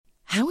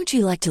How would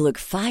you like to look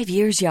 5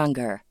 years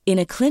younger? In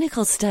a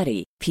clinical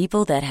study,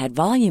 people that had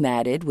volume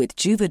added with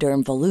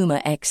Juvederm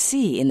Voluma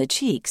XC in the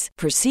cheeks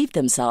perceived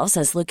themselves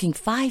as looking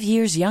 5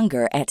 years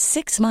younger at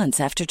 6 months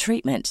after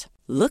treatment.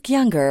 Look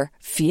younger,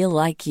 feel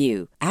like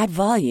you. Add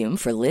volume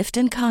for lift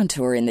and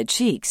contour in the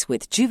cheeks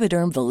with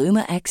Juvederm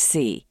Voluma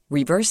XC.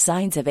 Reverse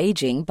signs of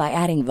aging by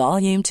adding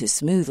volume to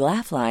smooth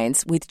laugh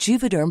lines with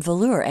Juvederm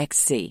Volure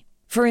XC.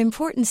 For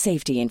important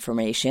safety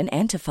information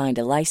and to find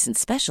a licensed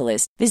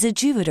specialist, visit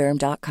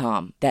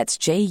Juvederm.com. That's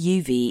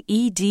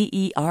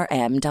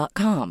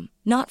JUVEDERM.com.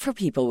 Not for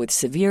people with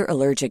severe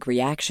allergic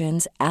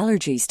reactions,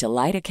 allergies to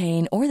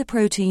lidocaine, or the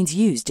proteins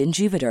used in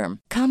Juvederm.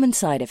 Common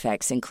side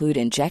effects include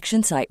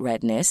injection site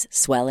redness,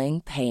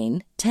 swelling,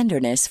 pain,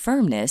 tenderness,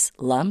 firmness,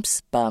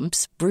 lumps,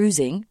 bumps,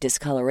 bruising,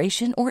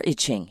 discoloration, or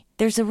itching.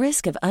 There's a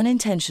risk of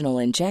unintentional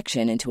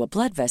injection into a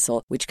blood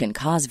vessel, which can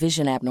cause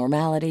vision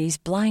abnormalities,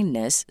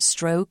 blindness,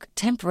 stroke,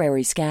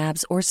 temporary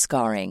scabs, or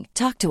scarring.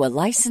 Talk to a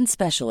licensed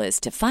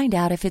specialist to find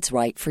out if it's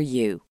right for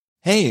you.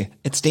 Hey,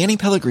 it's Danny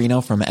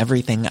Pellegrino from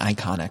Everything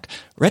Iconic.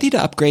 Ready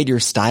to upgrade your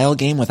style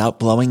game without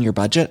blowing your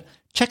budget?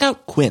 Check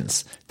out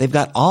Quince. They've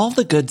got all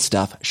the good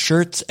stuff,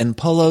 shirts and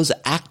polos,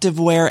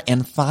 activewear,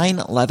 and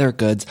fine leather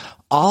goods,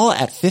 all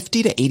at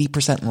 50 to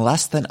 80%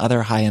 less than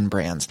other high-end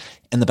brands.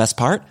 And the best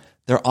part?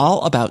 They're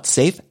all about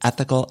safe,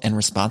 ethical, and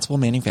responsible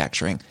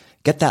manufacturing.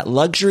 Get that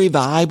luxury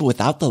vibe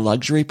without the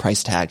luxury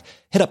price tag.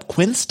 Hit up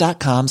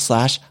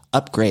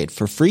quince.com/upgrade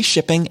for free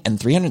shipping and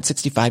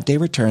 365-day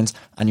returns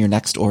on your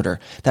next order.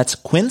 That's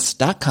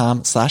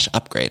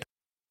quince.com/upgrade.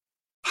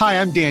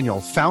 Hi, I'm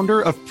Daniel, founder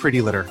of Pretty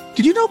Litter.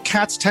 Did you know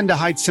cats tend to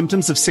hide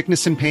symptoms of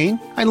sickness and pain?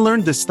 I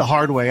learned this the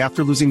hard way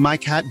after losing my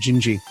cat,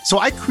 Gingy. So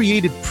I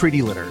created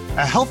Pretty Litter,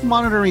 a health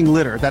monitoring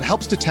litter that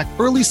helps detect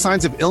early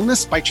signs of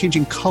illness by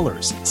changing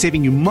colors,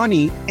 saving you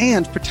money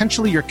and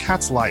potentially your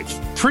cat's life.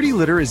 Pretty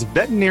Litter is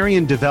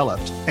veterinarian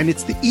developed, and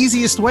it's the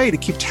easiest way to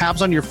keep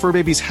tabs on your fur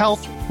baby's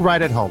health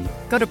right at home.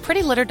 Go to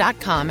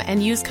prettylitter.com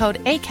and use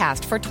code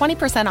ACAST for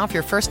 20% off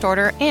your first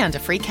order and a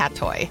free cat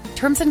toy.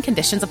 Terms and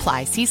conditions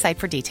apply. See site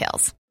for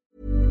details.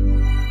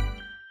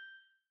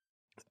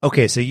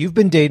 Okay, so you've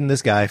been dating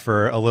this guy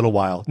for a little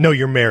while. No,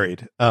 you're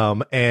married.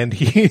 And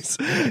he's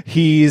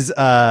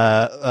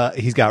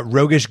got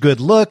roguish good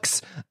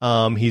looks.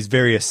 He's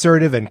very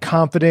assertive and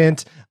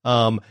confident.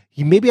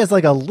 He maybe has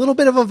like a little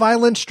bit of a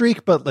violent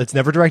streak, but it's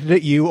never directed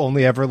at you,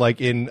 only ever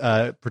like in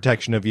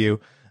protection of you.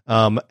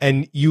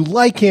 And you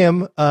like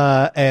him,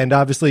 and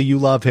obviously you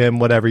love him,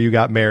 whatever, you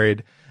got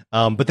married.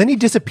 But then he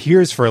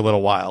disappears for a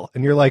little while,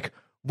 and you're like,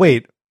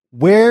 wait,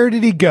 where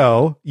did he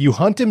go? You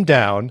hunt him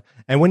down,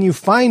 and when you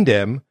find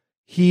him,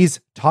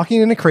 he's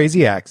talking in a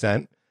crazy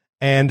accent,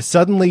 and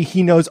suddenly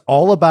he knows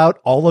all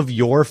about all of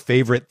your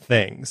favorite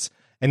things.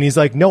 And he's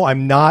like, no,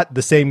 I'm not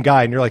the same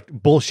guy. And you're like,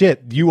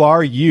 bullshit, you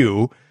are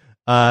you.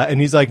 And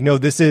he's like, no,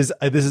 this is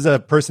a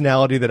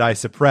personality that I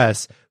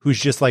suppress, who's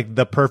just like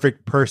the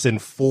perfect person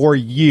for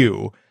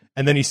you.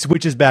 And then he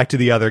switches back to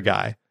the other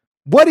guy.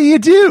 What do you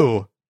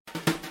do?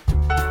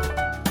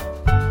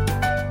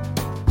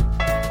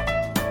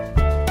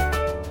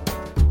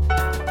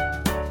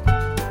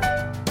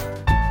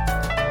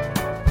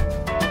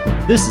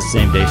 This is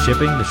Same Day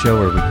Shipping, the show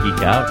where we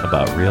geek out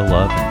about real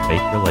love and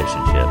fake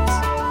relationships.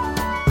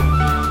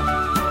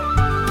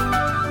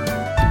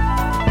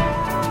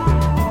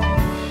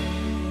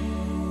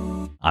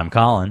 I'm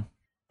Colin.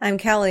 I'm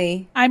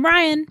Kelly. I'm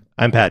Ryan.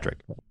 I'm Patrick.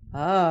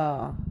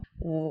 Oh.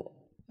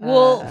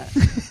 Well,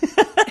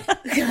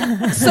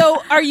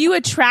 so are you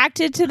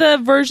attracted to the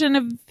version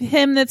of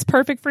him that's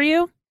perfect for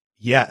you?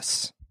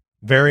 Yes,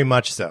 very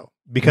much so.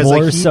 Because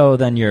more so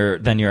than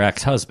your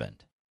ex-husband.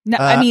 No,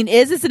 I mean,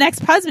 is this an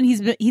ex-husband?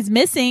 He's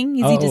missing.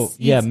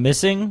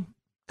 Missing?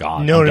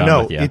 God,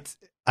 no. It's.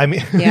 I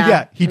mean,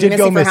 yeah, he did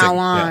go missing. For how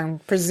long? Yeah.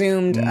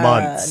 Presumed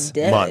months.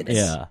 Dead. Months.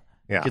 Yeah.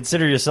 Yeah.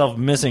 Consider yourself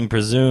missing,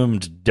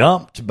 presumed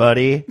dumped,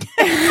 buddy.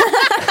 You're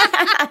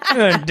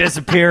gonna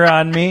disappear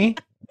on me.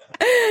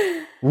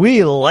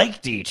 We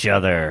liked each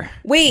other.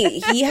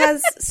 Wait, he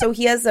has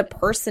a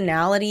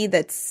personality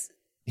that's.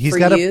 He's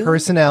got a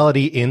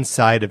personality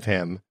inside of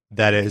him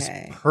that is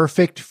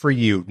perfect for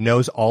you.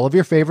 Knows all of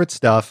your favorite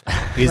stuff.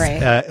 Is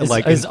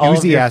is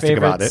enthusiastic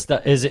about it.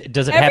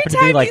 Does it happen to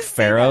be like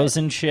pharaohs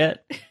and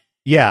shit?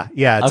 Yeah.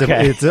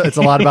 It's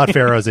a lot about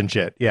pharaohs and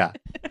shit. Yeah.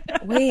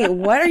 Wait,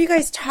 what are you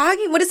guys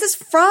talking? What is this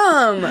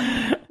from?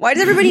 Why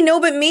does everybody know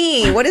but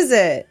me? What is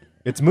it?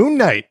 It's Moon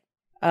Knight.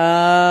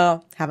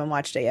 Haven't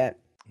watched it yet.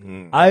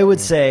 I would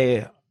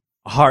say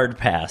hard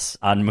pass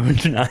on Moon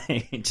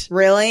Knight.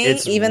 Really?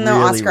 Even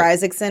though Oscar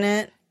Isaac's in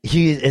it?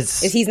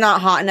 He's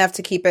not hot enough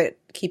to keep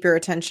your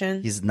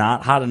attention? He's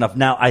not hot enough.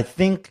 Now, I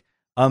think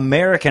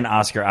American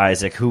Oscar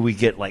Isaac, who we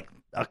get like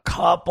a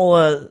couple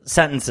of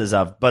sentences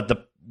of, but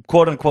the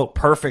quote-unquote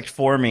perfect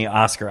for me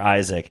Oscar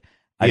Isaac,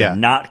 I do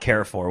not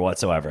care for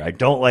whatsoever. I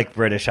don't like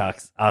British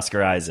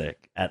Oscar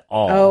Isaac at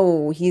all.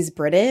 Oh, he's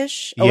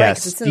British? Oh,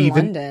 yes, it's in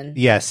London.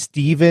 Yes,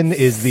 Stephen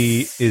is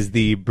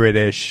the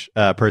British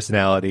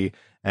personality,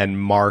 and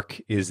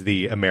Mark is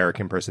the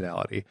American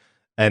personality.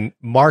 And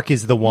Mark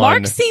is the one.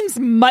 Mark seems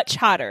much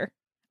hotter.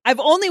 I've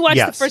only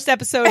watched the first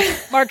episode.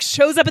 Mark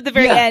shows up at the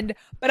very end,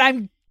 but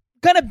I'm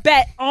gonna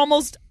bet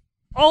almost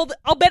I'll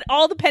bet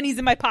all the pennies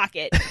in my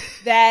pocket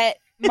that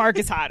Mark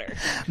is hotter.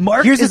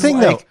 Mark Here's the is thing,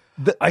 like,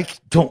 though. I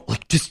don't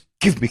like. Just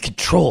give me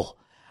control.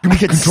 Give me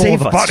control of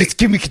the body. Just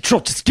give me control.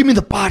 Just give me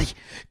the body.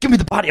 Give me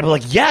the body. I'm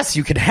like, yes,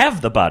 you can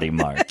have the body,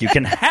 Mark. You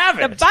can have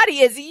it. The body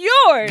is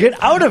yours.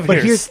 Get out of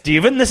here, here's-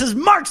 Steven. This is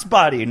Mark's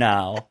body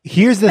now.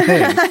 Here's the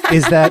thing: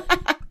 is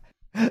that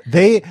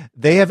they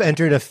have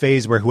entered a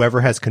phase where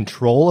whoever has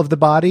control of the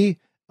body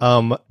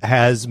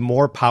has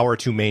more power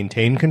to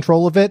maintain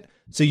control of it.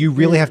 So you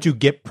really have to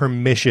get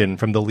permission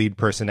from the lead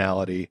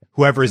personality,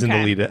 whoever is in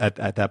the lead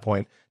at that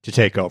point, to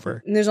take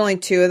over. And there's only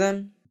 2 of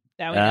them.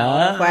 Now we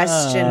know.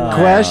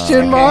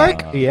 Question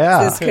mark. Yeah.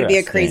 So this could be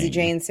a Crazy Interesting.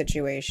 Jane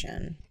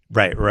situation.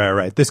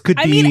 Right. This could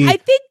be. I mean, I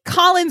think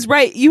Colin's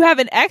right. You have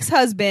an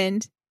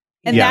ex-husband,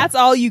 and that's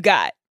all you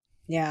got.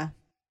 Yeah.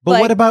 But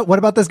like- what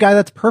about this guy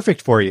that's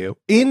perfect for you?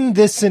 In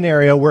this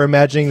scenario, we're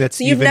imagining that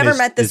So you've Steven never is-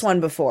 met this is-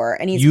 one before,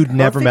 and he's You'd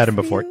never perfect met him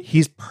for before. you?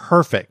 He's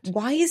perfect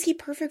Why is he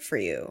perfect for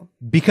you?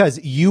 because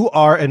you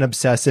are an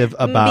obsessive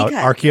about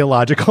Because-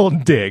 archaeological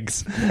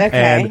digs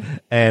Okay.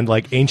 and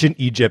like ancient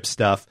Egypt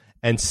stuff,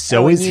 and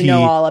so is you he.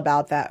 know all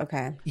about that.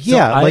 Okay.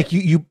 Yeah, So like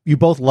you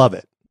both love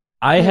it.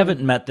 I haven't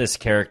met this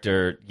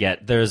character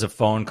yet. There's a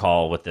phone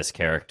call with this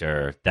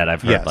character that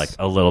I've heard Yes. like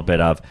a little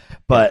bit of.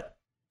 But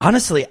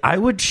honestly, I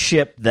would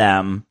ship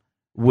them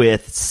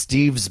with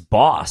Steve's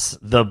boss,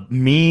 the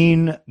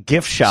mean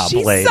gift shop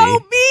She's lady. so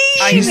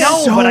mean. I She's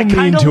know, so but I mean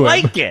kind of to him.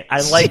 like it.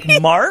 I like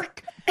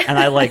Mark and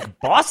I like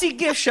bossy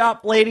gift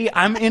shop lady.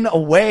 I'm in a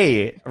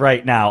way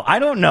right now. I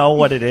don't know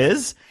what it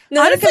is.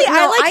 No, Honestly, because-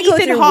 I like go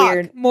Ethan through Hawke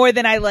weird. more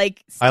than I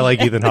like. I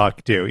like Ethan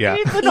Hawke too. Yeah.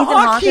 Ethan Hawke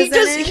Hawke, is in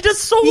it? he does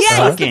soul Yeah, he's the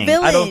sucking. I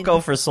villain. don't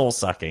go for soul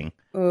sucking.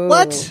 Ooh.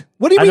 What?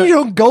 What do you mean you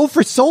don't go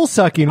for soul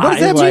sucking? What does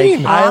that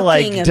mean? I Talking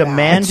like about.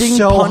 demanding It's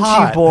so punchy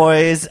hot.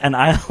 boys, and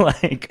I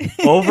like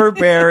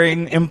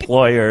overbearing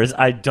employers.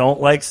 I don't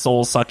like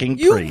soul sucking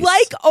You priests.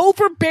 like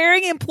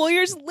overbearing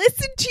employers?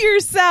 Listen to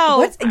yourself.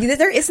 What?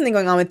 There is something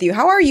going on with you.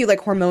 How are you,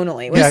 like,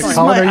 hormonally? What's Yeah, going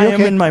Colin, on? are you I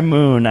am okay? in my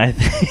moon. I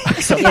think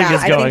something Yeah,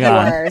 is I going think you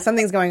on. are.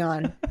 Something's going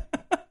on.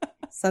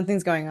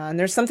 Something's going on.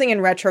 There's something in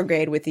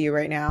retrograde with you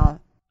right now.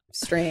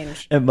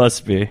 Strange. It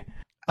must be.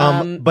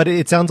 But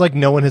it sounds like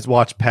no one has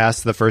watched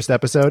past the first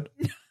episode.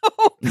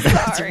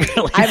 Sorry.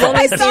 Really I've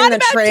only bad. seen the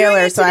about doing trailer,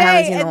 it so I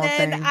haven't today, seen the whole and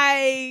then thing.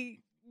 I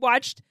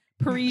watched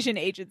Parisian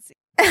Agency.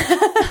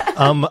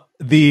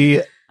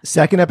 The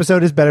second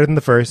episode is better than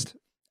the first.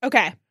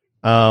 Okay.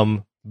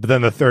 But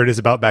then the third is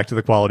about back to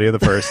the quality of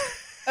the first.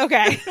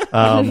 Okay.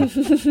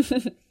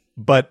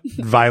 But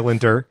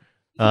violenter.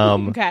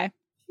 Okay.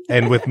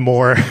 And with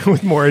more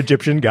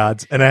Egyptian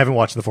gods. And I haven't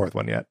watched the fourth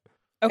one yet.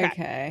 Okay.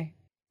 Okay.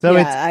 So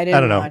Yeah, it's I I didn't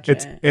don't know. watch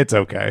It's it. it's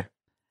okay.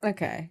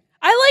 Okay.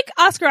 I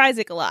like Oscar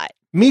Isaac a lot.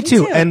 Me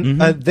too. too. And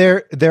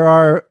there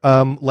are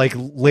like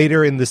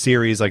later in the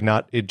series, like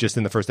not just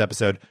in the first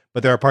episode,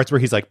 but there are parts where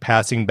he's like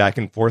passing back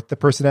and forth the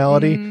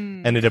personality,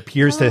 and it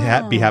appears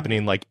to be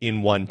happening like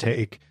in one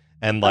take.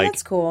 And Oh, like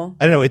that's cool.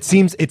 I don't know. It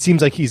seems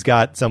like he's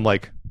got some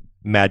like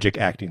magic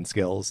acting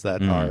skills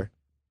that are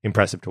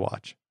impressive to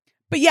watch.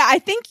 But yeah, I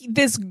think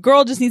this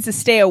girl just needs to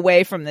stay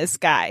away from this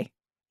guy.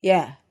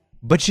 Yeah.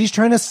 But she's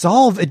trying to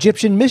solve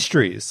Egyptian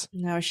mysteries.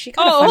 No, she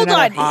could have Oh, found hold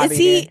another on. hobby, Is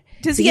he? dude.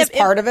 Does So he he's have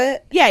part of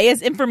it? Yeah, he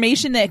has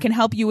information that can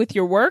help you with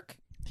your work.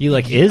 He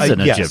like is an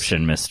Yes.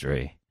 Egyptian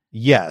mystery.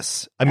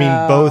 Yes, I mean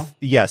Oh. both.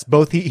 Yes,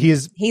 both. He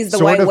is. He's the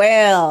sort white of,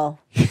 whale.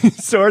 He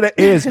sort of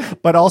is,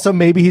 but also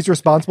maybe he's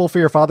responsible for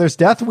your father's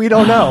death. We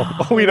don't know.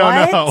 We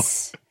don't know.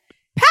 What?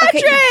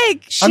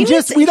 Patrick! She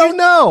we don't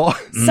know.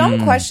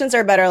 Some questions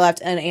are better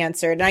left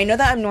unanswered. And I know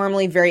that I'm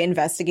normally very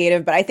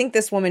investigative, but I think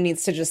this woman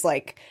needs to just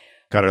like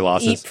Cut her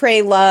losses. eat,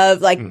 pray,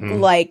 love.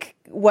 Like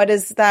what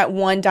is that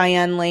one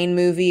Diane Lane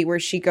movie where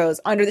she goes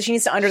she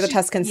needs to under the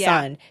Tuscan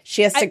sun.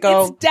 She has to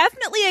go. It's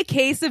definitely a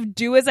case of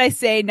do as I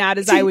say, not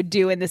as I would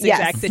do in this Yes.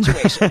 exact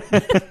situation.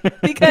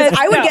 Because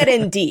I would get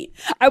in deep.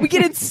 I would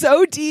get in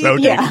so deep. So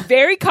deep. Yeah.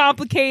 Very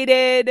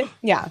complicated.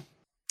 Yeah.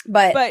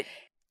 But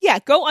yeah,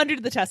 go under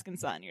the Tuscan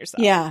sun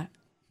yourself. yeah.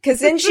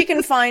 Because then she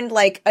can find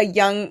like a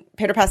young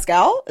Pedro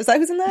Pascal. Is that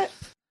who's in that?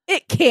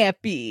 It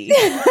can't be.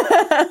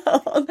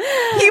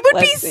 He would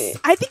Let's be. see.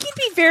 I think he'd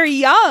be very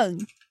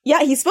young.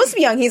 Yeah, he's supposed to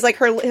be young. He's like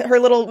her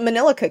little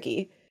Manila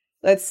cookie.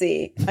 Let's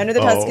see. Under the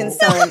Tuscan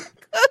sun.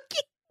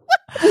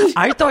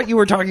 I thought you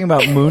were talking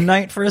about Moon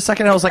Knight for a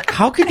second. I was like,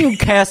 how can you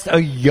cast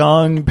a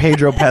young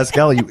Pedro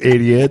Pascal, you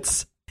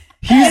idiots?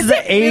 He's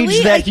the age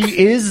really? that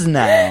he is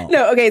now.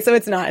 No, okay, so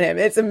it's not him.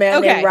 It's a man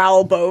Okay. named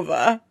Raul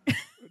Bova.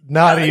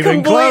 Not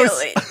even close.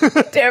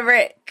 Completely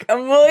different.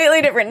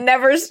 Completely different.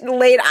 Never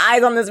laid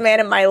eyes on this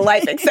man in my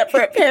life, except for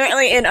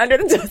apparently in Under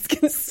the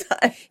Tuscan Sun.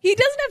 He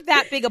doesn't have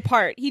that big a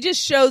part. He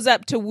just shows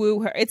up to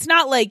woo her. It's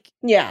not like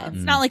Yeah.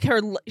 it's not like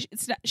her.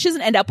 It's not. She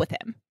doesn't end up with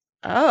him.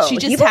 Oh, She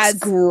just he looks has-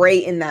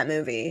 great in that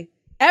movie.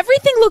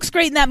 Everything looks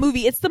great in that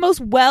movie. It's the most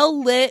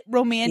well lit,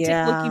 romantic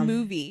Yeah. looking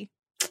movie.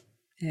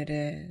 It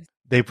is.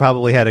 They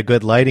probably had a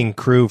good lighting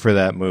crew for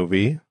that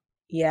movie.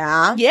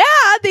 Yeah. Yeah,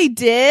 they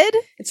did.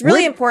 It's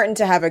really important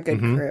to have a good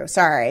crew.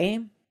 Sorry.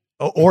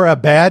 Or a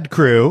bad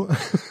crew.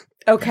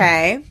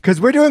 Okay. Because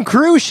we're doing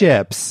cruise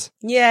ships.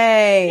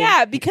 Yay.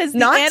 Yeah, because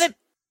not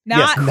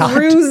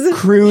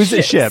cruise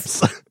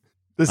ships.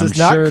 This is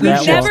not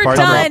cruise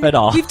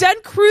ships. We've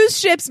done cruise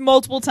ships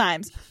multiple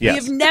times. Yes.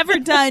 We have never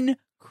done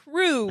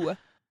crew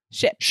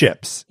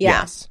ships. Yeah.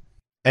 Yes.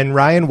 And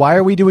Ryan, why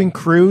are we doing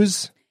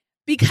cruise?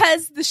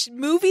 Because the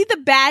movie The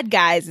Bad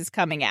Guys is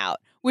coming out,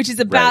 which is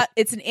about,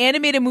 it's an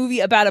animated movie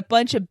about a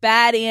bunch of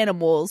bad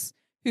animals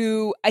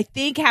who I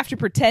think have to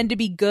pretend to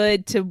be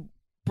good to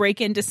break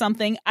into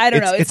something. I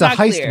don't know. It's a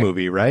heist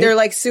movie, right? They're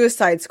like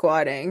Suicide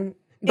Squadding,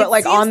 but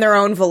like on their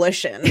own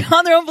volition.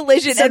 On their own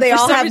volition. So they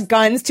all have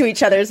guns to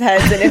each other's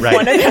heads, and if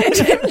one of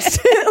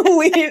them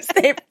leaves,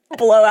 they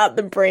blow out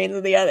the brains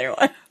of the other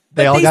one.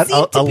 They all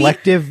got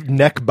elective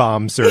neck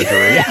bomb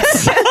surgery.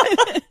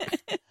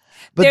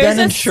 But then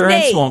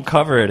insurance won't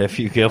cover it if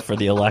you go for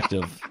the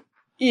elective.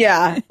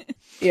 Yeah.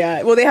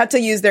 Yeah. Well, they have to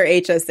use their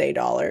HSA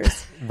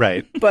dollars.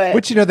 Right. But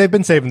which, they've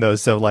been saving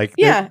those. So like,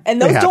 yeah.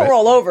 And those don't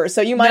roll over. So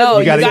you might as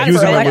well use them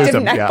for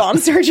elective neck bomb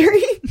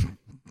surgery.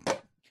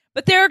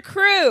 But they're a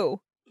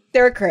crew.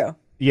 They're a crew.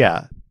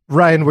 Yeah.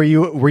 Ryan, were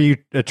you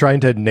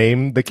trying to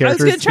name the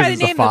characters? I was going to try to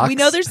name them. We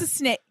know there's a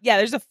snake. Yeah,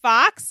 there's a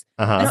fox,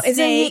 a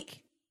snake.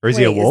 Or is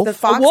he a wolf? Is the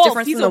fox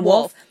different from the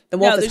wolf? The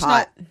wolf is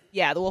hot.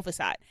 Yeah, the wolf is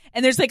hot.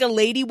 And there's like a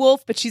lady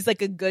wolf, but she's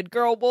like a good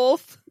girl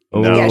wolf.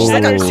 No. Yeah, she's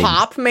like a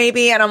cop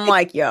maybe. And I'm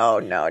like, yo,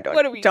 no, don't.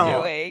 What are we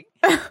doing?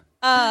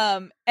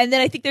 And then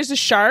I think there's a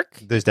shark.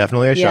 There's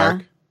definitely a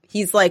shark.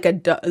 He's like a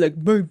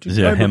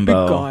himbo. Big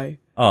guy.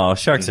 Oh,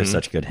 sharks are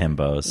such good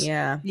himbos.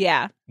 Yeah.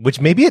 Yeah. Which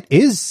maybe it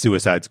is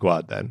Suicide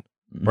Squad then.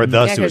 Or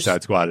the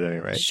Suicide Squad at any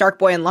rate. Shark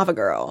Boy and Lava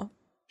Girl.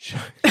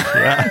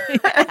 Yeah.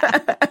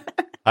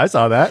 I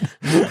saw that.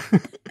 I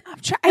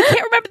can't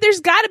remember.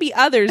 There's got to be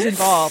others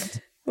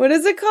involved. What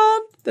is it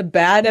called? The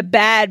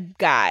Bad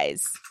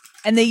Guys.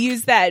 And they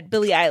use that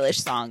Billie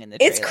Eilish song in the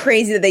trailer. It's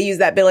crazy that they use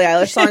that Billie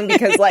Eilish song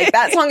because like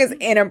that song is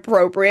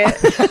inappropriate.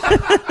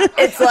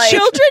 It's like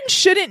children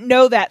shouldn't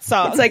know that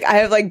song. It's like I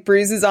have like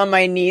bruises on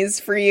my knees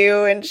for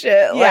you and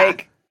shit. Yeah.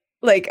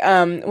 Like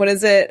what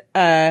is it?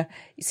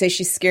 You say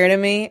she's scared of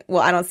me?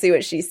 Well, I don't see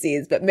what she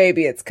sees, but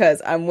maybe it's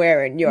because I'm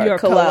wearing your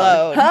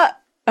cologne. Huh?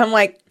 I'm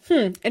like,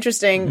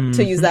 interesting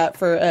to use that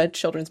for a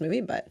children's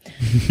movie, but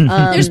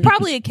there's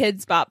probably a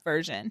Kids Bop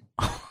version.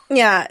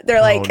 Yeah,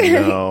 they're like,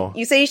 no.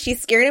 You say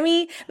she's scared of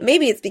me?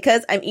 Maybe it's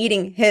because I'm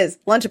eating his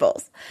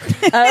Lunchables.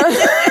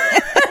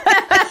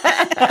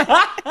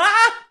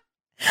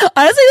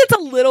 Honestly,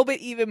 that's a little bit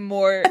even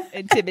more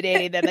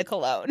intimidating than the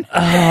cologne.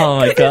 Oh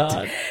my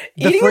god!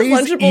 The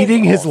phrase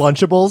 "eating his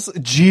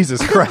Lunchables,"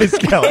 Jesus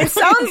Christ, Kelly! It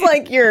sounds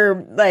like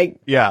you're like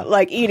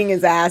eating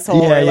his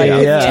asshole or like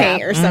his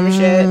taint or some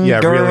shit. Yeah,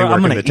 Girl, really I'm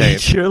working gonna the taint.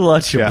 eat your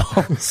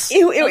Lunchables.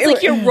 It's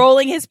like you're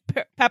rolling his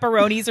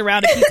pepperonis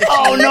around a piece of cheese.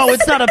 Oh no,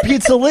 it's not a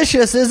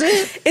Pizzalicious, is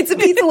it? It's a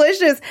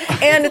Pizzalicious,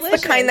 and it's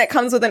the kind that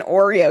comes with an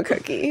Oreo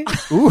cookie.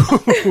 Ooh.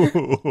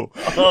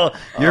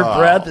 Your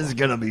breath is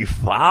gonna be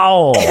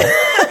foul.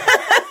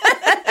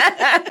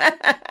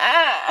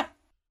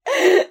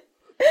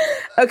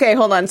 Okay,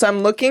 hold on. So I'm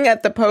looking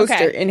at the poster.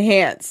 Okay.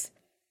 Enhance.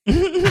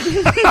 There's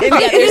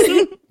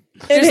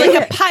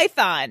like a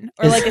python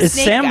or like a is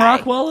snake Sam guy.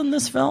 Rockwell in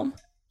this film?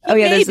 Oh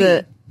yeah, Maybe.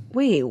 there's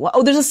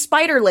there's a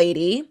spider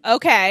lady.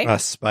 Okay. A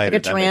spider.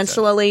 Like a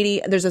tarantula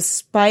lady. There's a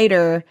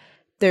spider.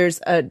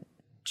 There's a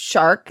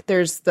shark.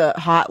 There's the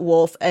hot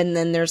wolf, and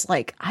then there's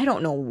like I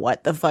don't know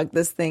what the fuck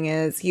this thing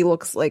is. He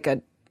looks like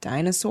a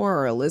dinosaur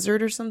or a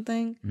lizard or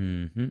something.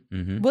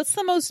 What's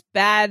the most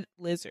bad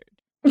lizard?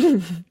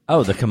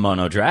 Oh, the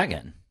kimono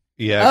dragon.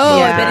 Yeah. Oh,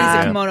 Yeah. I bet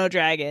he's a kimono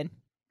dragon.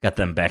 Got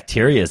them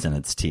bacterias in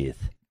its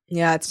teeth.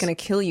 Yeah, it's gonna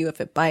kill you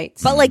if it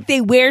bites. But like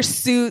they wear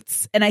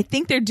suits, and I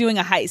think they're doing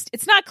a heist.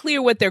 It's not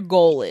clear what their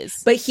goal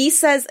is. But he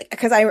says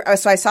because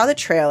I saw the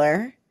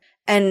trailer.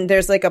 And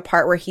there's like a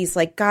part where he's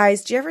like,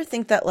 guys, do you ever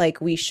think that like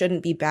we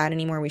shouldn't be bad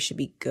anymore? We should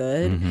be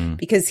good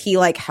because he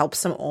like helps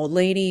some old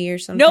lady or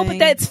something. No, but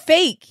that's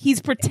fake. He's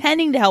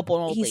pretending to help an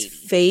old lady. He's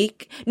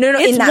fake. No,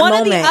 It's in that one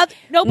moment. of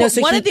the other.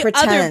 So one he of the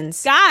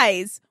pretends. other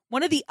guys.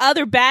 One of the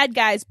other bad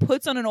guys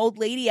puts on an old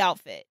lady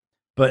outfit.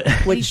 But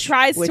He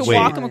tries to which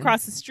walk one? him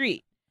across the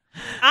street.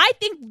 I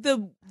think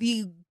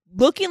the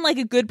looking like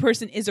a good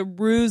person is a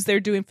ruse they're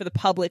doing for the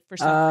public for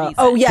some reason.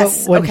 Oh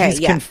yes, when okay, he's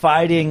yeah.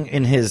 confiding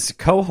in his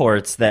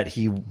cohorts that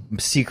he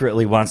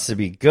secretly wants to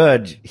be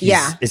good,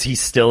 is he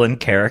still in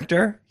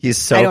character? He's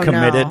I so don't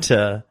committed know.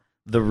 to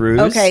the ruse.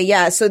 Okay,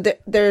 yeah. So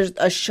there's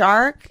a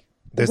shark.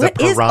 There's What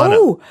a is-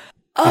 piranha.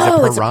 it's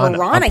a piranha.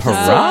 piranha. A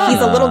piranha.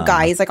 He's a little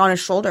guy. He's like on his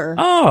shoulder.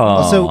 Oh,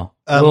 Also,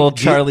 little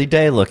Charlie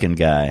Day looking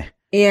guy.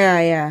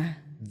 Yeah.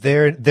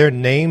 Their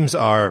names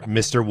are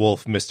Mr.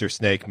 Wolf, Mr.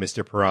 Snake,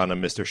 Mr. Piranha,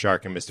 Mr.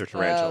 Shark, and Mr.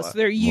 Tarantula. So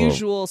they're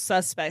usual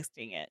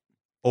suspecting it.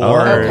 Or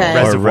Okay.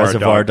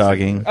 Reservoir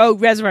Dogging. Oh,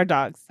 Reservoir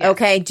Dogs. Yeah.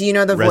 Okay. Do you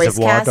know the voice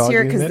Reservoir cast dog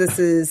here? Because unit? this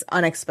is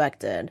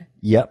unexpected.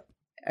 Yep.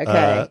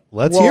 Okay.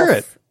 Let's hear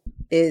it.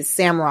 is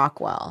Sam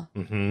Rockwell.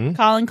 Mm-hmm.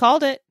 Colin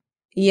called it.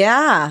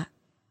 Yeah.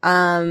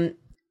 Well,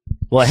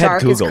 I had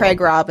Shark Google. is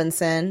Craig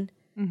Robinson.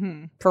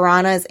 Mm-hmm.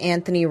 Piranha is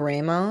Anthony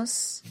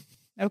Ramos.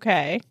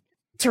 Okay.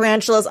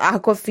 Tarantula's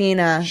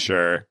Aquafina.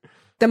 Sure.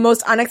 The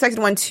most unexpected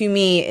one to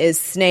me is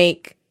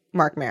Snake,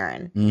 Mark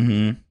Maron.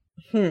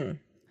 Mm-hmm.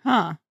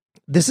 Huh.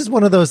 This is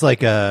one of those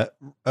like a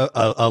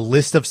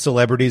list of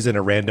celebrities in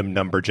a random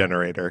number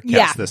generator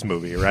cast this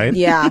movie, right?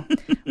 Yeah.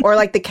 Or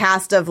like the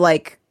cast of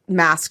like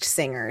Masked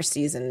Singer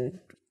season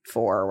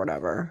 4 or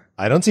whatever.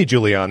 I don't see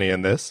Giuliani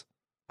in this.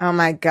 Oh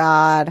my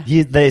God.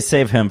 They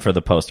save him for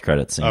the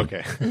post-credit scene.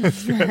 Okay.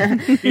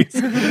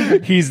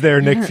 he's there,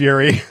 Nick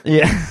Fury.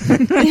 Yeah.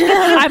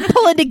 I'm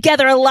pulling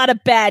together a lot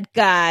of bad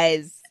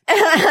guys.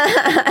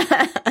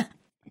 That's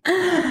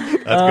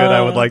good.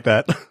 I would like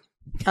that.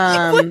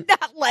 I would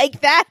not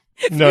like that.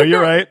 No,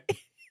 you're right.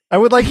 I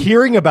would like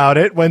hearing about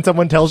it when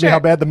someone tells me how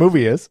bad the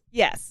movie is.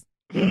 Yes.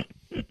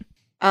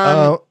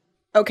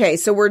 Okay,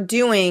 so we're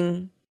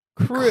doing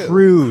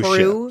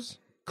Cruise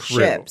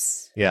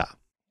ships. Yeah.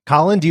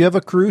 Colin, do you have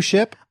a cruise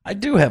ship? I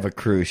do have a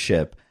cruise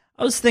ship.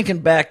 I was thinking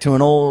back to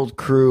an old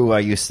crew I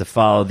used to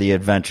follow the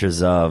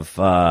adventures of.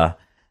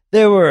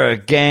 There were a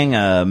gang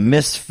of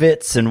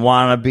misfits and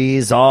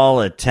wannabes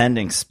all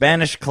attending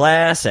Spanish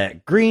class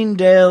at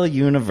Greendale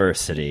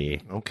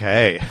University.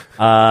 Okay.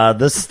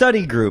 The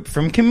study group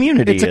from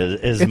Community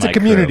is it's my a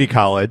community crew.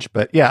 college,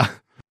 but yeah.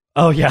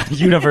 Oh, yeah.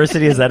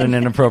 University, is that an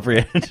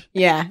inappropriate?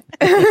 Yeah.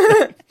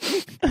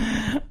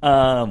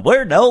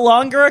 We're no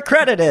longer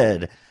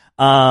accredited.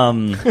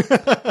 But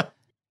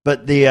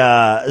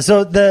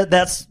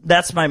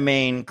that's my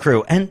main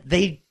crew, and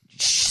they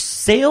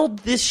sailed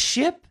this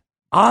ship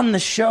on the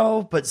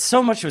show, but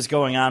so much was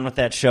going on with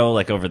that show,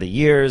 like over the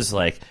years,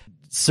 like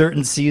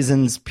certain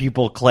seasons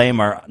people claim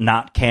are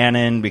not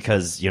canon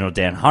because,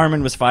 Dan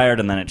Harmon was fired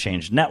and then it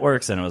changed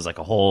networks and it was like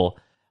a whole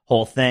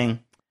thing.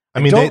 I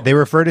mean, they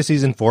refer to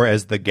season 4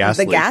 as the gas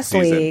leak. The gas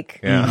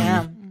leak.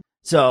 Yeah.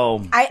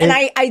 So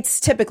I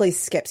typically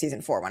skip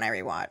season 4 when I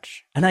rewatch.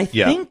 And I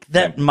think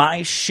that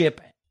my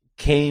ship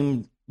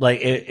came,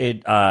 like,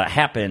 it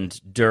happened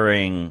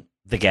during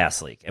the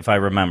gas leak, if I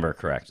remember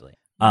correctly.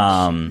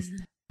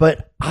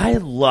 But I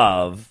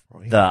love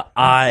the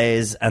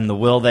eyes and the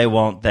will they,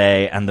 won't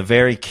they, and the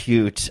very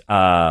cute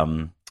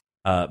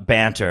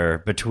banter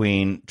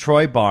between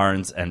Troy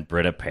Barnes and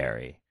Britta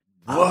Perry.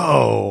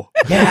 Whoa.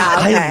 Yeah,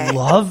 okay. I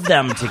love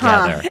them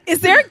together.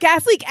 Is there a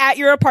gas leak at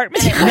your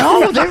apartment?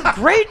 No, they're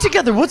great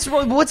together. What's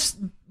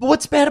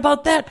bad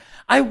about that?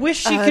 I wish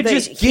she could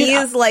just He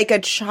is like a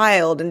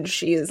child and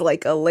she is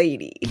like a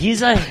lady.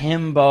 He's a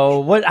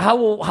himbo.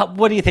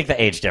 What do you think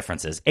the age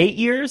difference is? 8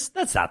 years?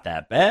 That's not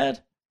that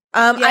bad.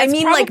 I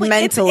mean, like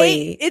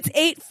mentally. It's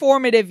 8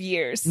 formative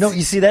years. No,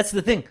 you see, that's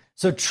the thing.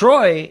 So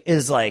Troy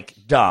is like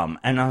dumb.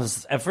 And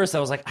at first I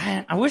was like,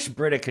 I wish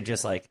Britta could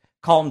just like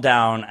calm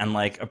down and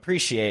like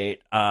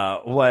appreciate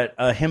what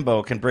a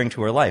himbo can bring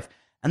to her life.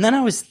 And then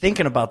I was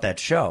thinking about that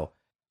show.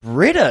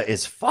 Britta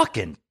is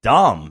fucking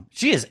dumb.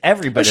 She is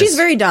every bit. She's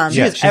very dumb. She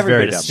is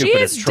every bit as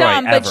stupid as Troy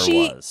ever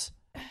was.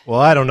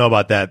 Well, I don't know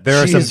about that.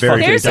 There are some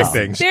very basic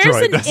things. There's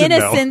Troy an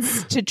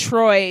innocence to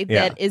Troy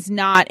that is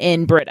not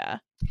in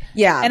Britta.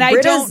 Yeah, and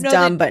Britta's I don't know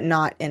dumb but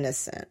not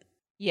innocent.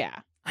 Yeah.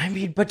 I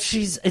mean, but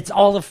it's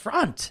all the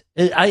front.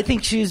 I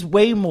think she's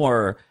way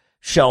more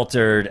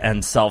sheltered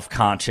and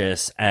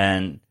self-conscious,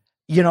 and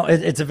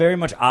it's a very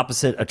much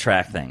opposite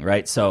attract thing,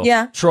 right? So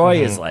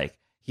Troy is like,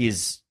 he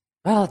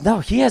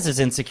has his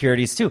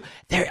insecurities too.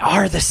 They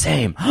are the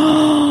same.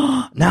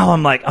 Now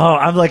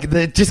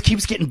it just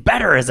keeps getting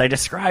better as I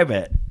describe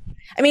it.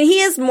 I mean,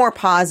 he is more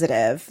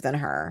positive than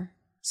her,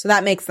 so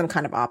that makes them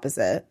kind of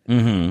opposite.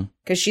 Mm-hmm.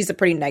 Because she's a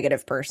pretty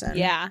negative person.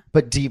 Yeah.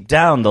 But deep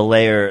down, the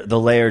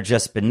layer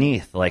just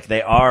beneath, like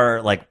they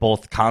are like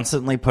both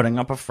constantly putting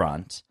up a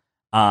front.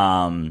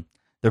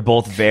 They're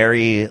both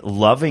very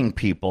loving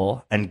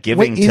people and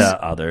giving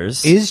to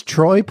others. Is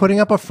Troy putting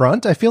up a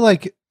front? I feel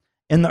like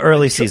in the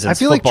early seasons, I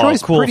feel like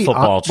Troy's cool pretty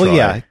football. Troy. Well,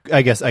 yeah,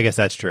 I guess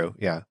that's true.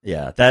 Yeah,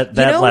 yeah. That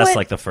lasts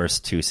like the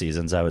first 2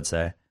 seasons, I would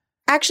say.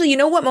 Actually, you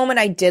know what moment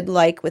I did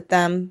like with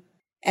them?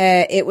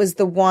 It was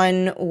the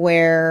one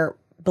where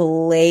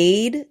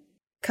Blade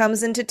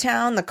comes into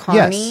town, the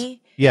Connie. Yes.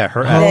 Yeah,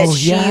 her that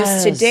she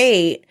used to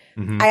date.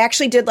 Mm-hmm. I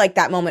actually did like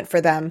that moment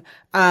for them,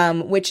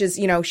 which is,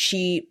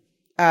 she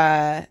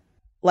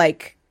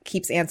like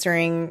keeps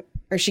answering,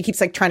 or she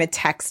keeps like trying to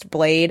text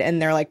Blade, and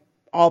they're like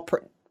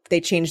they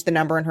changed the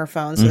number in her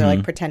phone, so they're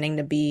like pretending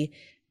to be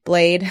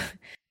Blade.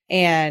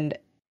 And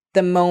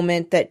the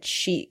moment that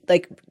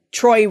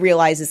Troy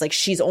realizes like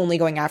she's only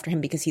going after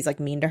him because he's like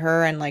mean to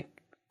her, and like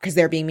because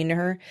they're being mean to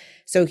her,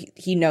 so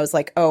he knows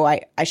like, oh,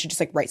 I should just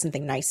like write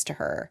something nice to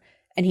her,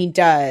 and he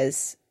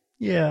does.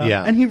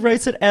 Yeah. And he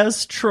writes it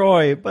as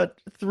Troy, but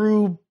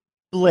through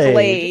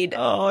Blade.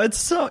 Oh, it's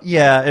so...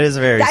 Yeah, it is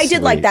very I sweet.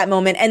 did like that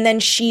moment. And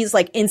then she's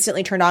like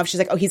instantly turned off. She's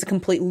like, oh, he's a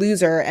complete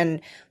loser. And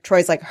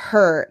Troy's like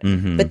hurt.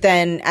 Mm-hmm. But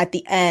then at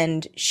the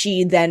end,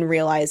 she then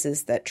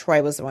realizes that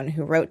Troy was the one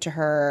who wrote to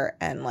her.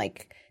 And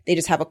like, they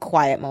just have a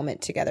quiet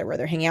moment together where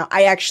they're hanging out.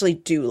 I actually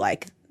do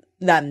like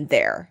them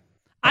there.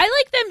 I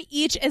like them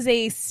each as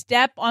a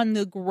step on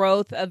the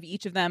growth of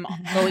each of them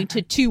going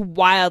to two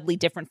wildly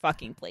different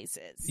fucking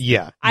places.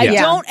 Yeah. I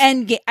don't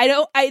end game.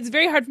 It's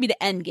very hard for me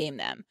to end game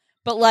them,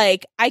 but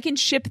like I can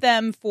ship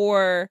them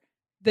for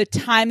the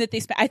time that they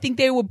spend. I think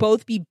they will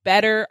both be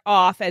better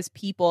off as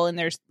people in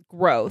their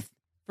growth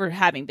for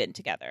having been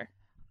together.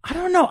 I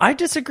don't know. I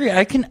disagree.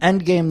 I can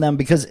end game them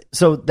because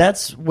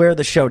that's where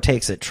the show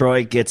takes it.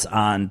 Troy gets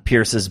on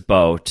Pierce's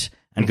boat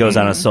and goes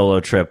on a solo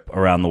trip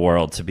around the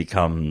world to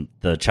become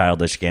the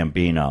Childish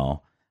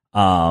Gambino.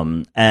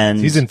 And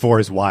season 4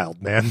 is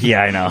wild, man.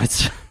 Yeah, I know.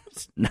 It's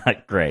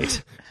not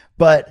great.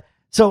 But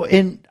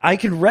I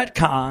can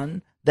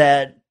retcon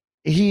that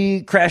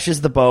he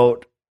crashes the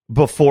boat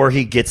before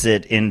he gets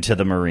it into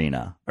the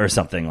marina or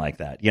something like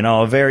that. You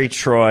know, a very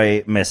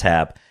Troy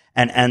mishap,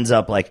 and ends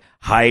up like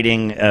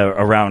hiding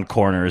around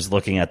corners,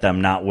 looking at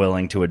them, not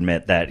willing to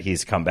admit that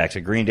he's come back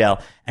to Greendale.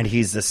 And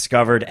he's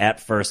discovered at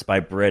first by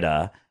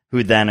Britta,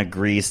 who then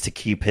agrees to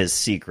keep his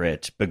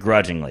secret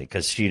begrudgingly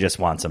because she just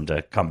wants him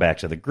to come back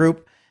to the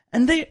group.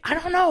 And I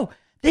don't know,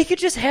 they could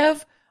just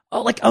have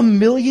like a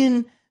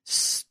million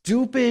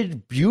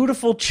stupid,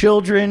 beautiful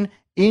children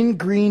in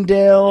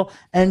Greendale,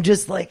 and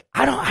just like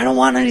I don't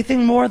want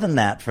anything more than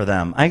that for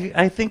them.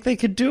 I think they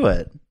could do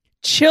it.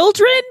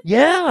 Children?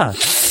 Yeah.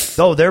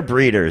 Oh, they're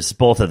breeders,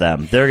 both of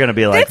them. They're going to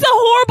be like... It's a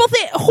horrible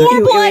thing.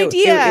 Horrible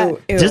idea.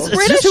 It's just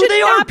who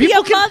they are.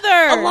 People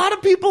a lot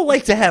of people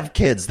like to have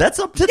kids. That's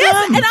up to them.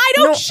 And I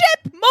don't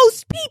ship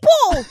most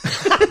people.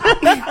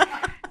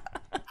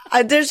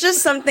 There's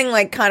just something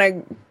like kind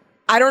of...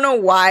 I don't know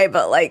why,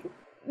 but like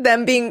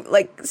them being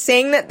like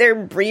saying that they're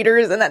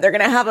breeders and that they're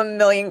going to have a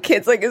million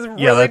kids like is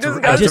really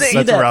disgusting. I just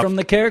see that from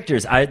the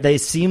characters. They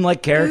seem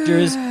like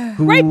characters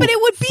who right, but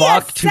it would be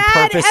a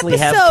sad purposely episode.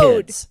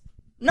 Have kids.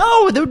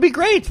 No, that would be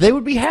great. They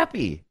would be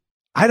happy.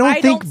 I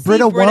don't think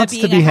Britta wants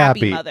to be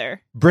happy.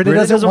 Britta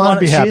doesn't want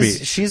to be happy.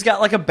 She's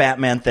got like a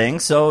Batman thing,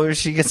 so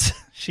she gets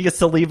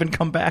to leave and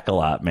come back a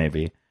lot,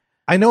 maybe.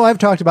 I know I've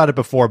talked about it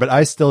before, but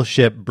I still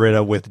ship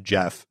Britta with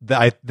Jeff.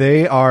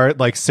 They are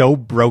like so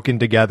broken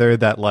together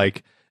that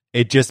like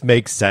it just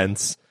makes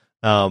sense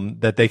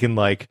that they can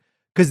like,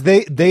 because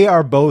they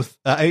are both.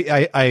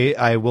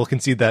 I will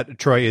concede that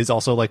Troy is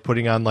also like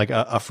putting on like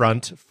a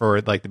front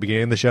for like the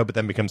beginning of the show, but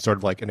then becomes sort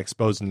of like an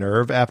exposed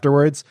nerve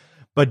afterwards.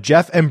 But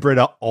Jeff and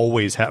Britta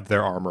always have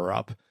their armor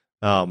up.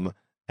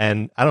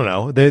 And I don't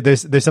know,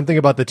 there's something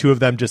about the two of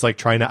them just like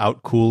trying to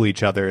outcool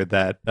each other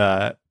that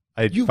I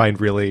find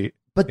really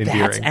endearing.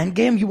 That's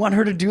Endgame? You want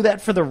her to do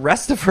that for the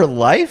rest of her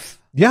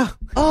life? Yeah.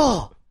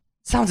 Oh,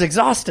 sounds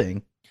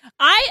exhausting.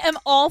 I am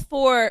all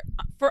for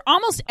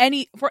almost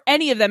any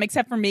of them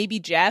except for maybe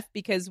Jeff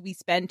because we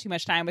spend too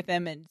much time with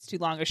him and it's too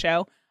long a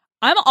show.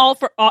 I'm all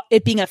for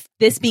it being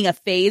this being a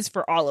phase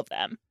for all of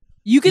them.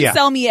 You can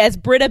sell me as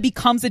Britta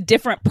becomes a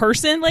different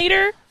person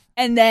later,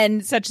 and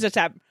then such and such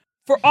happen.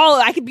 For all,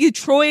 I could be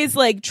Troy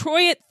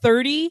at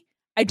 30.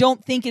 I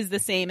don't think is the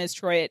same as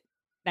Troy at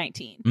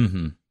 19.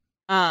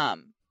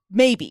 Mm-hmm.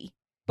 Maybe,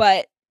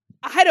 but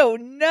I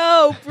don't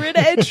know.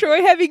 Britta and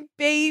Troy having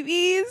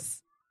babies.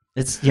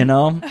 It's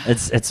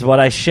it's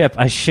what I ship.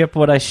 I ship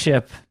what I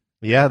ship.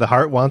 Yeah, the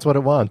heart wants what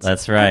it wants.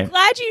 That's right. I'm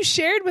glad you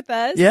shared with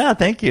us. Yeah,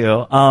 thank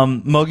you.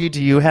 Mogi,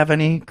 do you have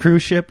any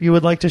cruise ship you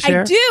would like to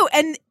share? I do,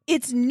 and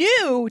it's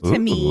new to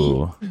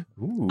me.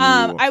 Ooh.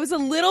 I was a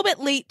little bit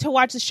late to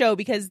watch the show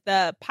because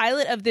the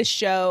pilot of this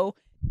show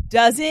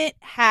doesn't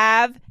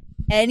have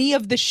any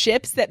of the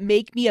ships that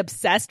make me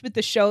obsessed with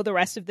the show the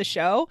rest of the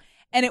show,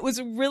 and it was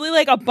really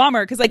like a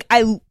bummer because like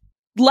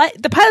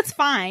the pilot's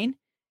fine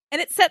and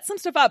it sets some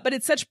stuff up, but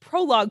it's such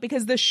prologue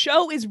because the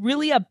show is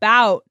really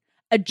about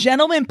a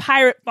gentleman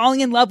pirate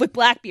falling in love with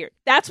Blackbeard.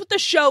 That's what the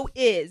show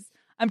is.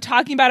 I'm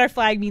talking about Our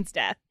Flag Means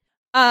Death.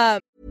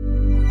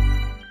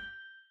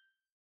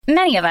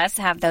 Many of us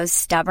have those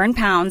stubborn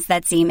pounds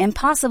that seem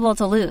impossible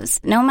to lose,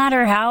 no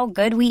matter how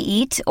good we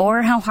eat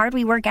or how hard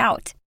we work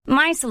out.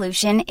 My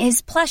solution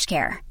is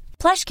PlushCare.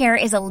 PlushCare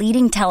is a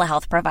leading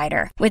telehealth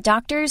provider with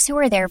doctors who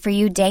are there for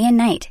you day and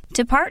night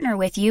to partner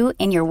with you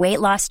in your weight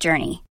loss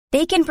journey.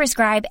 They can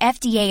prescribe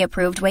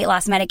FDA-approved weight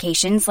loss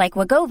medications like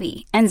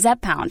Wegovy and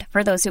Zepbound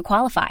for those who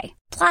qualify.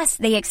 Plus,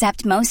 they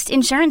accept most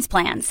insurance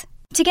plans.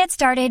 To get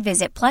started,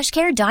 visit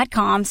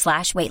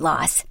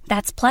plushcare.com/weightloss.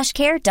 That's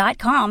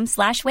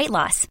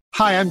plushcare.com/weightloss.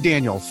 Hi, I'm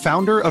Daniel,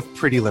 founder of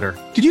Pretty Litter.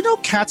 Did you know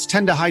cats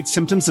tend to hide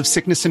symptoms of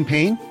sickness and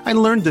pain? I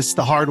learned this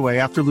the hard way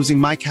after losing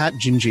my cat,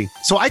 Gingy.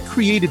 So I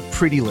created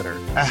Pretty Litter,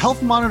 a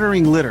health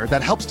monitoring litter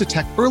that helps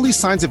detect early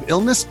signs of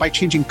illness by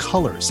changing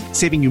colors,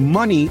 saving you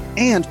money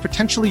and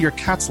potentially your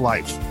cat's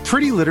life.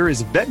 Pretty Litter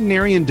is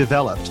veterinarian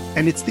developed,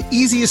 and it's the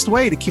easiest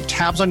way to keep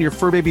tabs on your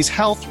fur baby's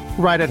health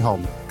right at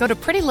home. Go to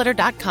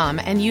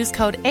prettylitter.com and use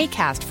code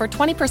ACAST for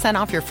 20%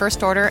 off your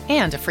first order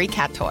and a free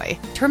cat toy.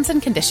 Terms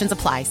and conditions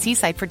apply. See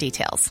site for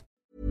details.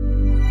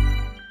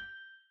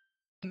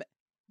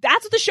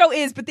 That's what the show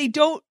is, but they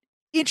don't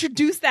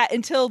introduce that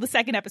until the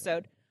second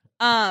episode.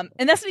 And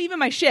that's not even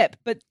my ship,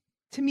 but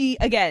to me,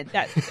 again,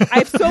 that I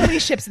have so many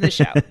ships in this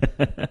show.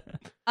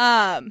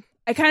 I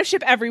kind of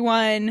ship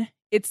everyone.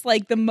 It's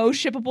like the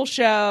most shippable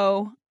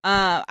show.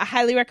 I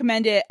highly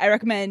recommend it. I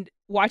recommend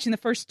watching the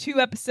first 2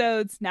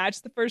 episodes, not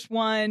just the first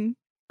one.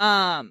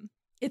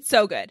 It's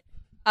so good.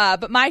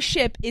 But my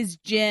ship is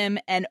Jim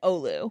and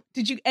Olu.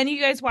 Did any of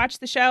you guys watch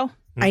the show?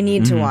 I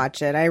need to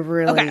watch it. I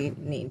really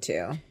need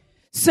to.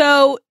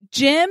 So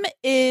Jim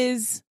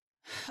is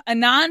a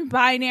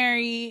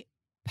non-binary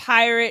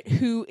pirate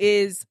who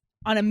is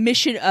on a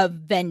mission of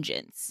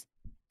vengeance,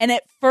 and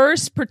at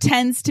first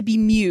pretends to be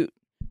mute.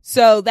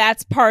 So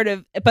that's part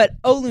of,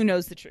 but Olu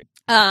knows the truth.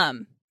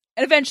 And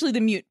eventually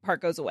the mute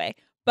part goes away.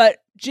 But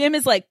Jim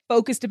is like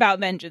focused about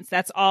vengeance.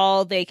 That's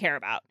all they care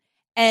about.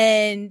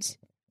 And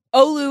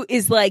Olu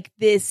is like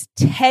this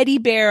teddy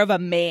bear of a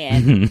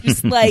man,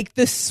 just like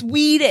the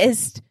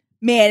sweetest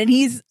man. And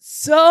he's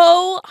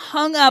so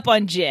hung up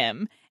on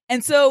Jim.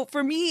 And so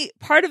for me,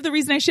 part of the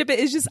reason I ship it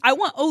is just I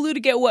want Olu to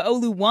get what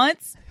Olu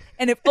wants.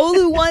 And if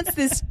Olu wants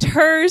this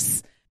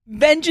terse,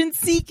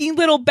 vengeance-seeking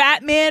little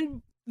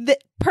Batman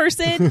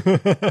person,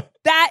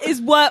 that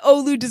is what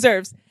Olu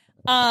deserves.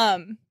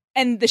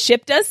 And the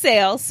ship does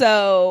sail,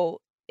 so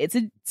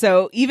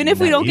even if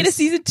we don't get a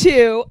season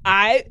 2,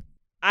 I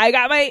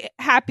got my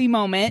happy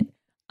moment.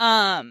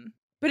 But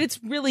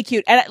it's really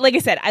cute. And like I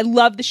said, I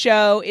love the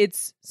show.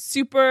 It's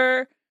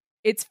super,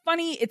 it's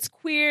funny, it's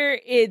queer,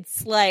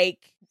 it's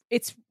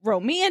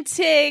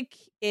romantic,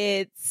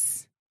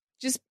 it's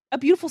just a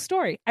beautiful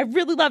story. I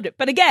really loved it.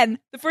 But again,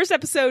 the first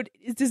episode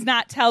does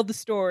not tell the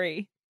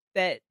story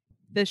that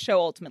the show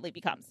ultimately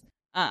becomes.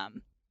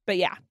 But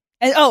yeah.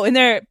 And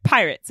they're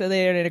pirates, so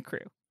they're in a crew.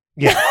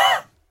 Yeah.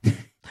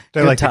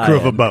 They're like the crew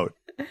of a boat.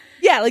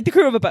 Yeah, like the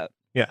crew of a boat.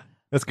 Yeah,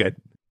 that's good.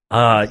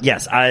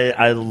 Yes,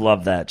 I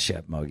love that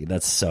ship, Mogi.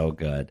 That's so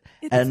good.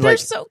 They're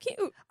so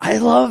cute. I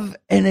love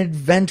an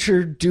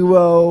adventure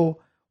duo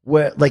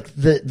where like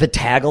the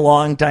tag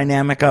along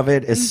dynamic of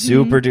it is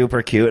super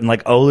duper cute, and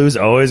like Olu's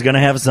always gonna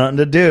have something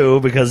to do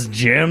because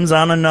Jim's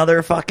on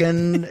another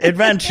fucking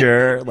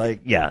adventure.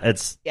 Like,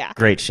 it's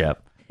great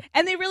ship.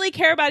 And they really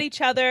care about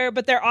each other,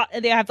 but they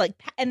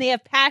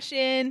have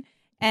passion,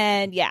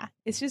 and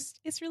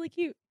it's really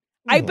cute.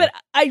 I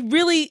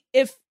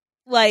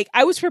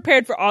was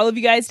prepared for all of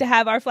you guys to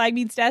have our Flag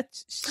Means Death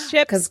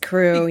ship because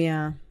crew,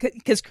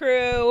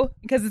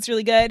 because it's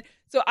really good.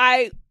 So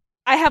I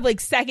have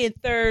like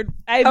second, third.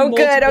 I have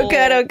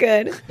multiple,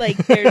 good. Like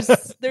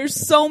there's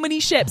so many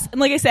ships, and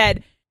like I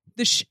said,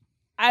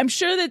 I'm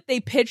sure that they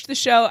pitched the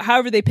show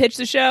however they pitched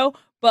the show.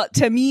 But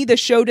to me, the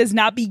show does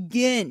not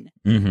begin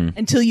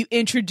until you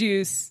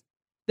introduce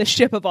the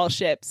ship of all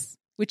ships,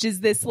 which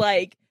is this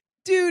like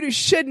dude who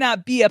should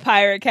not be a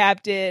pirate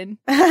captain.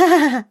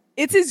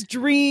 It's his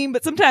dream,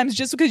 but sometimes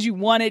just because you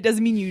want it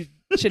doesn't mean you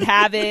should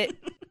have it.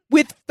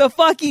 With the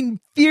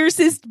fucking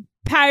fiercest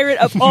pirate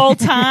of all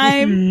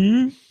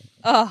time.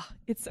 Oh,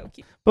 it's so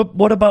cute. But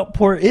what about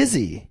poor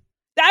Izzy?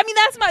 I mean,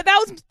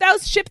 that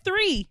was ship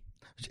 3.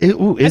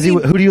 Izzy,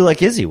 who do you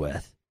like Izzy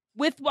with?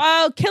 With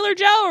Killer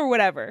Joe or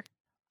whatever.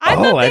 I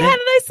thought they had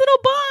a nice little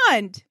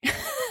bond.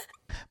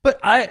 But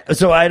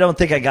I don't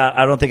think I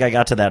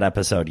got to that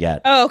episode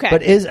yet. Oh, okay.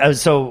 But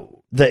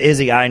so the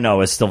Izzy I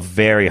know is still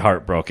very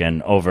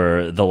heartbroken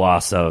over the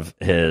loss of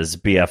his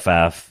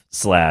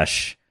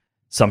BFF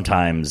 /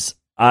 sometimes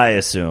I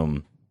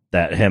assume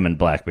that him and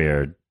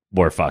Blackbeard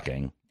were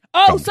fucking.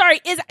 Oh, sorry.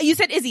 You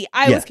said Izzy.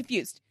 I was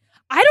confused.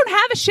 I don't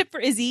have a ship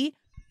for Izzy.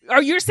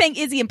 Or you're saying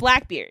Izzy and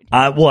Blackbeard.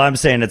 Well, I'm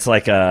saying it's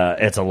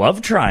a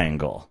love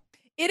triangle.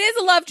 It is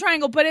a love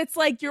triangle, but it's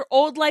like your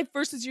old life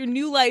versus your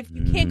new life.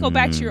 You can't go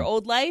back to your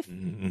old life.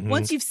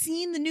 Once you've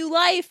seen the new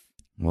life.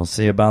 We'll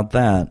see about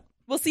that.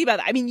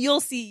 I mean, you'll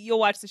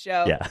watch the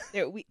show. Yeah.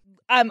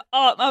 I'm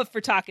up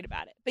for talking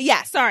about it. But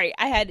yeah, sorry.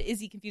 I had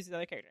Izzy confused with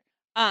another character.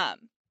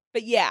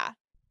 But yeah,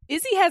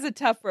 Izzy has a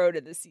tough road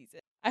in this season.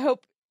 I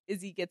hope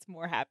Izzy gets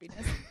more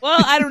happiness.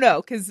 Well, I don't know,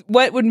 because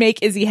what would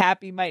make Izzy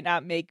happy might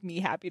not make me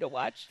happy to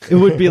watch. It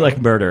would be like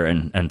murder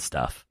and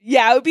stuff.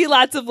 Yeah, it would be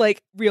lots of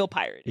like real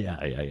pirating. Yeah.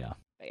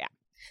 But yeah.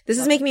 This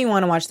is making me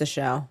want to watch the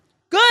show.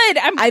 Good.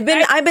 I've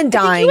been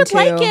dying you would to.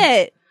 like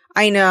it.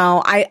 I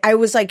know. I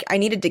was like, I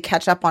needed to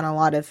catch up on a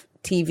lot of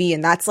TV,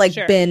 and that's like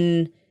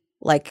been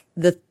like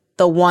the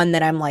one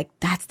that I'm like,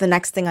 that's the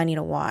next thing I need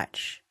to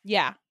watch.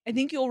 Yeah, I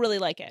think you'll really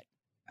like it.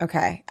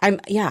 Okay.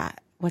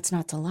 What's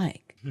not to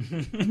like?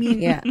 I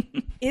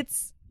mean,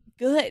 it's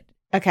good.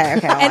 Okay.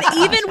 And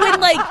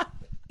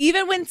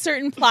even when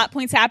certain plot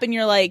points happen,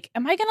 you're like,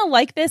 am I gonna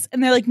like this?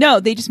 And they're like, no,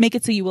 they just make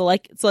it so you will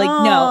like it. It's like,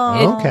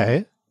 no.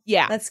 Okay.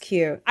 Yeah. That's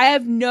cute. I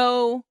have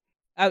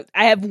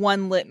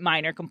one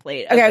minor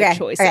complaint of the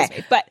choices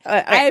made, but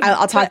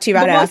I'll talk to you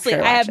about it mostly,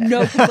 after. I have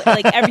no complaint.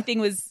 Like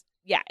everything was,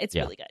 it's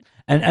really good.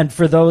 And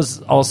for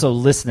those also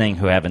listening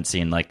who haven't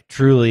seen, like,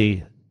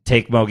 truly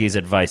take Mogi's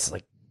advice,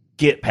 like,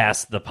 get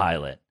past the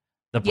pilot.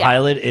 The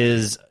pilot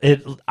is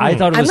it. I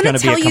thought it was going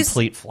to be a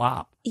complete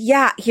flop.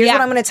 Yeah, here's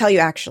what I'm going to tell you.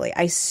 Actually,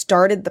 I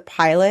started the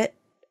pilot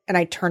and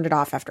I turned it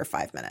off after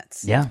 5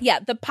 minutes. Yeah.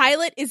 The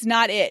pilot is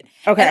not it.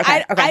 Okay.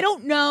 I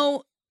don't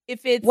know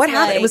if it's what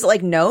happened. Was it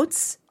like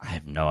notes? I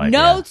have no idea.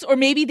 Notes, or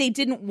maybe they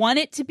didn't want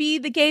it to be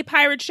the gay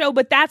pirate show,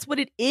 but that's what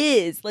it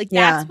is. Like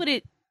that's what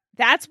it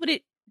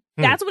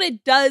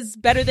does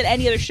better than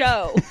any other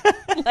show.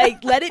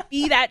 Like, let it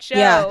be that show.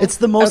 Yeah. It's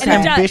the most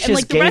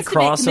ambitious gay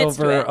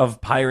crossover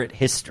of pirate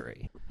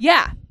history.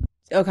 Yeah.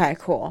 Okay,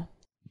 cool.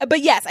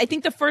 But yes, I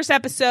think the first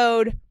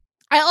episode,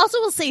 I also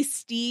will say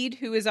Steed,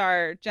 who is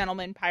our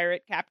gentleman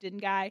pirate captain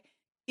guy,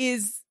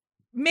 is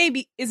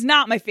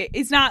not my favorite.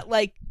 It's not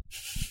like,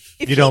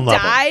 if he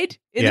died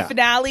in the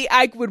finale,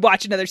 I would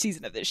watch another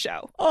season of this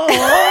show.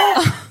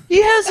 Oh,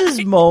 he has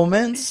his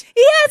moments.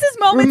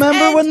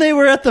 Remember when they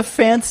were at the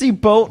fancy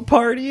boat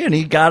party and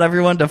he got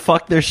everyone to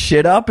fuck their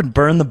shit up and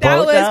burn the boat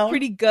down? That was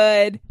pretty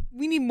good.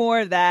 We need more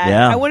of that.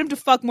 Yeah. I want him to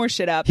fuck more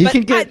shit up. He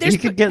could get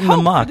in the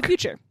muck. For the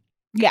future.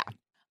 Yeah.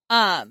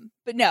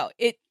 But no,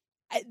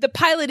 the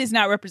pilot is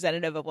not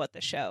representative of what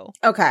the show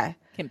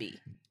can be.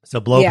 So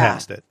blow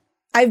past it.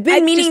 I've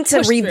been meaning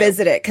to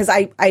revisit it because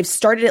I've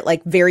started it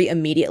like very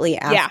immediately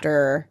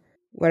after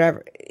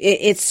whatever.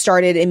 It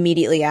started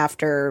immediately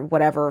after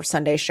whatever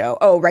Sunday show.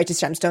 Oh, Righteous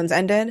Gemstones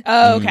ended.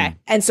 Oh, okay.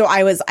 And so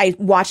I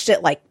watched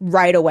it like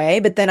right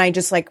away, but then I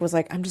just like was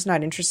like, I'm just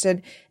not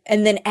interested.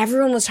 And then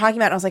everyone was talking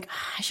about it. And I was like,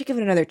 I should give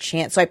it another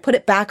chance. So I put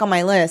it back on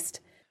my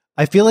list.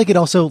 I feel like it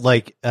also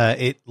like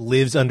it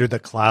lives under the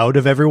cloud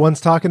of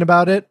everyone's talking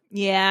about it.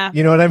 Yeah.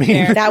 You know what I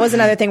mean? That was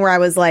another thing where I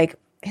was like,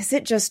 is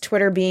it just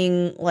Twitter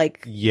being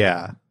like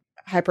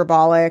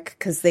hyperbolic?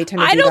 Because they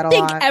tend to do that a lot. I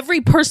don't think every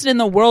person in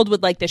the world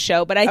would like the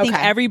show, but I think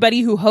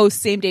everybody who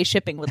hosts Same Day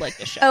Shipping would like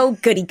the show. Oh,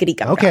 goody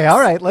gumdrops. Okay, all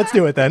right, let's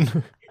do it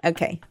then.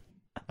 Okay.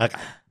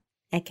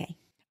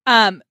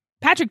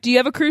 Patrick, do you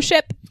have a cruise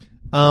ship?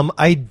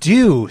 I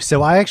do.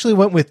 So I actually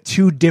went with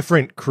 2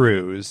 different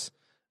crews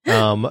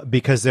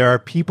because there are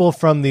people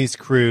from these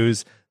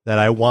crews that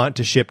I want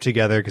to ship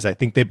together because I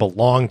think they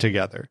belong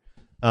together.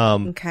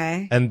 And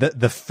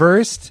the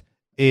first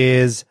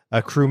is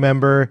a crew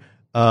member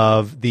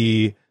of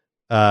the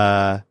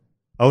oh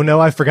no,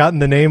 I've forgotten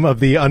the name of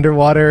the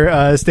underwater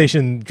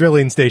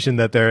drilling station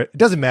that they're, it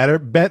doesn't matter,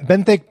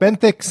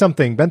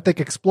 Benthic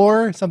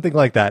Explorer, something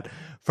like that,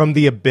 from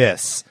the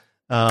Abyss.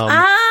 Of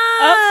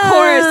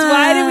course.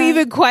 Why do we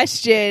even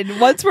question?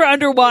 Once we're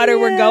underwater,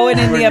 we're going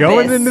in the abyss. We're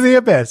going into the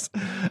abyss.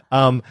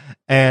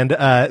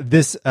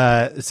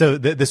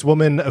 This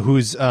woman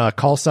whose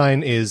call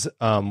sign is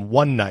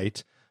One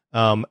Night.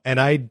 And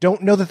I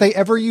don't know that they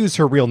ever use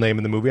her real name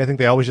in the movie. I think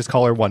they always just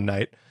call her One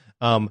Night.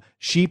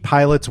 She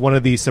pilots one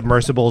of these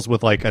submersibles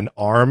with like an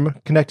arm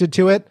connected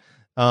to it.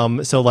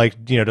 So like,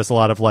 you know, does a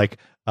lot of like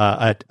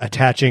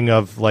attaching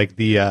of like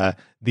the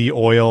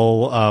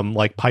oil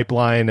like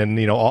pipeline and,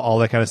 you know, all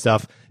that kind of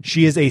stuff.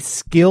 She is a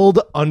skilled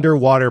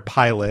underwater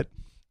pilot.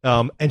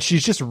 And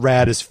she's just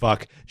rad as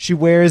fuck. She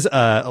wears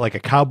like a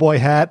cowboy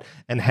hat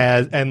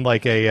and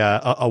like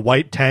a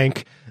white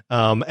tank.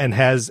 And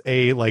has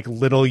a like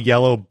little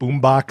yellow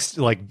boombox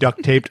like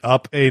duct taped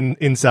up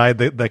inside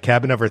the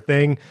cabin of her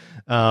thing.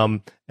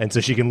 And so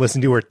she can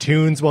listen to her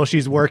tunes while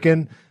she's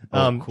working.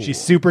 Cool. She's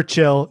super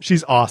chill.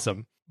 She's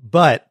awesome.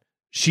 But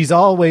she's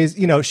always,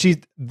 you know,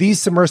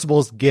 these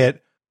submersibles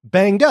get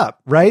banged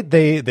up, right?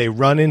 They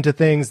run into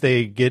things.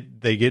 They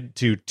get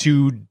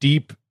too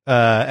deep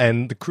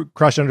and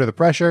crush under the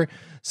pressure.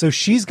 So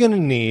she's going to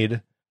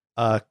need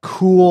a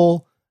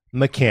cool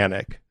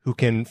mechanic who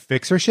can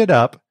fix her shit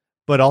up,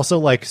 but also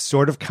like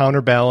sort of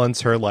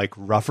counterbalance her like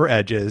rougher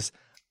edges.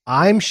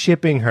 I'm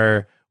shipping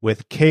her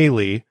with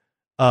Kaylee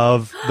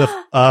of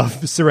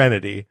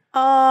Serenity. Oh,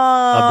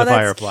 of the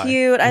that's Firefly.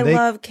 Cute. I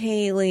love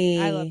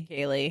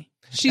Kaylee.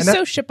 She's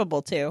so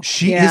shippable too.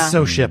 She is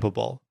so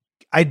shippable.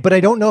 But I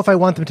don't know if I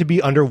want them to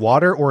be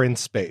underwater or in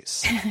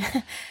space.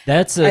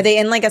 Are they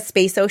in like a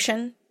space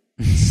ocean?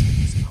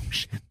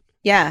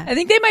 Yeah. I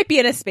think they might be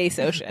in a space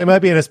ocean. It might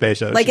be in a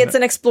space ocean. Like it's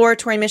an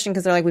exploratory mission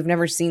because they're like, we've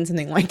never seen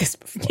something like this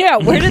before. Yeah,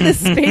 where did the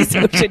space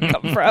ocean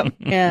come from?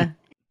 Yeah.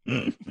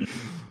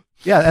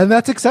 Yeah, and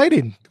that's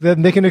exciting.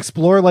 Then they can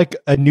explore like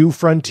a new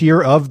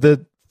frontier of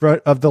the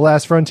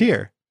last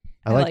frontier.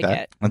 I like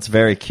that. It. That's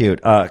very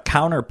cute.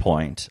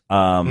 Counterpoint.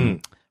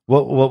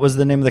 What was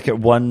the name of the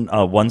One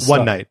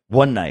Night.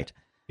 One Night.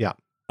 Yeah.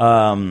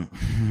 I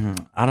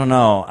don't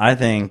know. I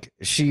think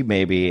she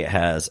maybe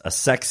has a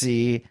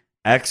sexy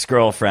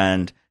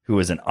ex-girlfriend who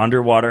is an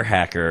underwater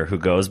hacker who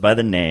goes by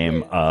the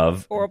name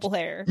of horrible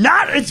hair.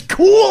 It's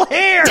cool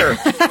hair.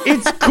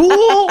 It's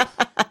cool,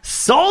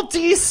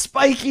 salty,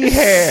 spiky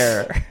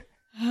hair.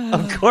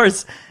 Of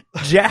course,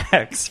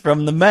 Jax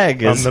from the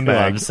Meg is what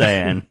I'm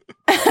saying.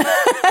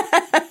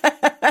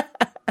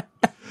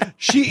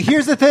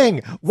 Here's the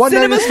thing. One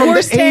Night is from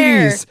the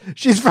 80s.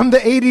 She's from the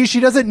 80s.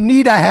 She doesn't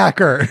need a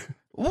hacker.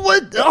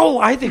 What? Oh,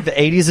 I think the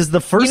 80s is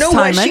the first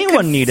time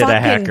anyone needed a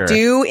hacker.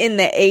 Do in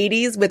the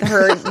 80s with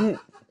her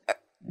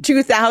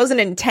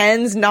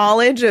 2010s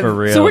knowledge of. For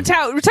real. So we're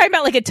talking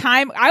about like a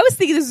time. I was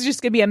thinking this was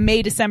just going to be a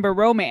May-December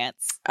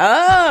romance. Oh,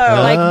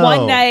 like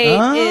One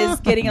Night is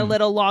getting a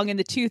little long in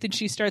the tooth, and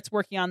she starts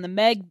working on the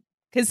Meg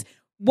because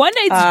One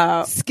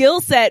Knight's skill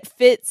set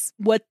fits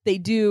what they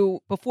do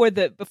before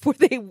they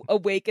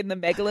awaken the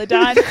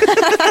megalodon.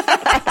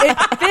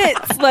 It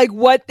fits like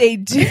what they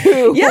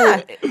do.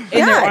 Yeah, in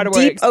their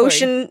underwater deep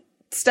ocean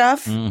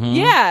stuff. Mm-hmm.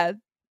 Yeah,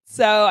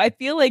 so I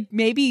feel like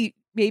maybe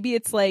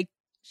it's like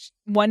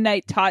One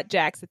Knight taught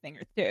Jax a thing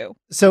or two.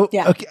 So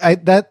okay,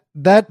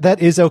 that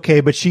is okay,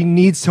 but she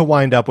needs to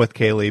wind up with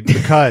Kaylee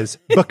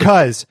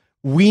because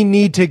we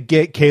need to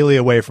get Kaylee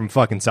away from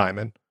fucking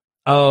Simon.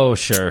 Oh,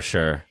 sure.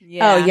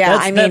 Yeah. Oh,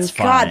 yeah. That's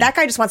God, fine. that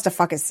guy just wants to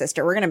fuck his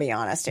sister. We're going to be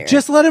honest here.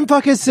 Just let him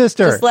fuck his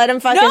sister. Just let him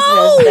fuck his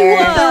There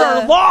sister.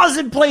 are laws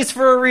in place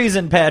for a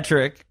reason,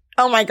 Patrick.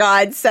 Oh, my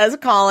God, says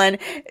Colin.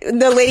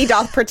 The lady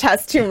doth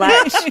protest too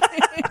much.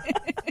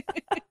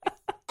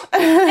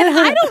 And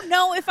I don't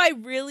know if I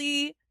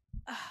really...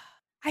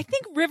 I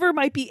think River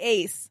might be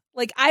ace.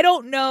 Like, I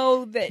don't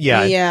know that...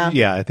 Yeah.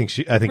 I think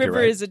River you're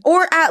right. is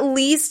Or at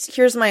least,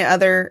 here's my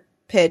other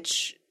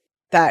pitch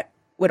that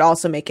would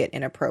also make it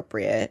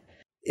inappropriate,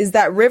 is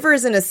that River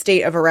is in a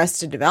state of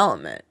arrested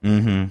development.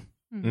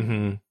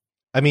 Mm-hmm.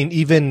 I mean,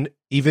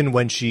 even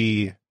when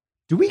she...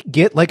 Do we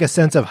get like a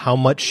sense of how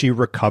much she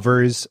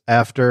recovers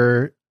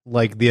after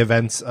like the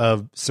events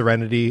of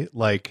Serenity?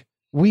 Like,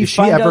 we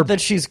find out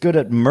that she's good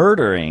at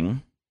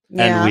murdering,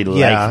 and we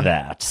like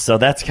that. So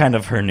that's kind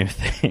of her new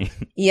thing.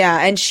 Yeah,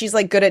 and she's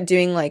like good at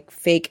doing like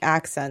fake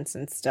accents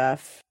and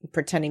stuff,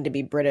 pretending to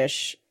be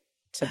British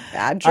to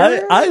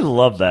Badger. I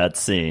love that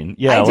scene.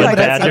 Yeah, when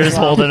Badger's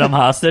holding him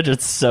hostage,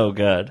 it's so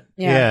good.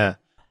 Yeah.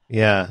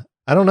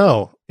 I don't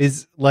know.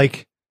 Is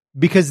like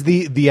because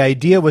the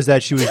idea was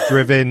that she was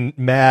driven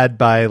mad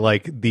by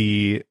like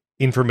the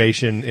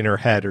information in her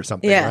head or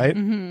something, right?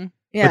 Mm-hmm.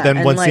 Yeah, but then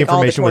and, once like, the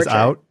information all the was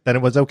out, then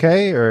it was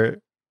okay,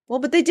 or well,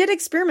 but they did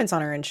experiments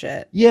on her and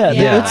shit. Yeah.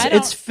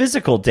 It's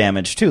physical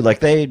damage too. Like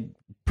they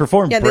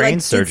performed brain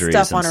surgeries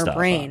stuff and on her stuff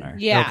brain. on her.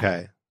 Yeah.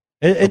 Okay.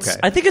 It's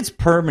I think it's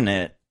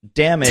permanent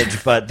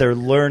damage, but they're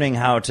learning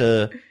how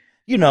to,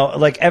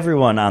 like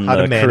everyone on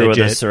the crew of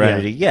the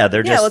Serenity. Yeah,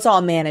 they're just it's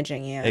all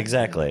managing. Yeah,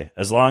 exactly.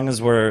 As long as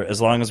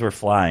we're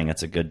flying,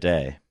 it's a good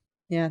day.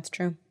 Yeah, it's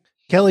true.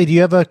 Kelly, do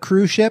you have a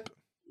cruise ship?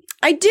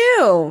 I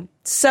do.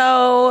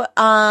 So,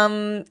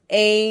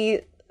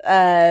 a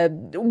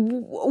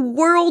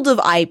world of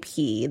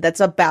IP that's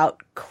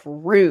about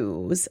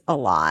crews a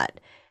lot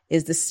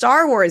is the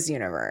Star Wars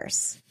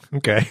universe.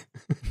 Okay.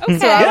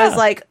 So I was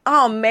like,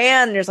 oh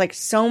man, there's like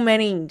so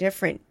many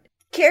different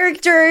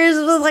characters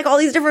with like all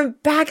these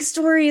different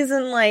backstories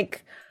and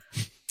like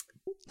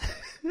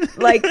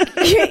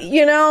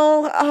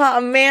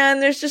oh man,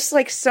 there's just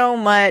like so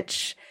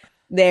much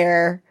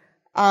there.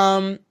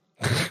 And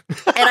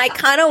I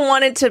kind of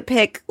wanted to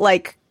pick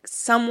like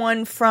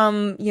someone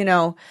from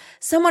the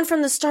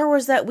Star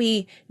Wars that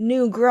we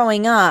knew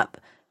growing up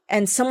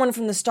and someone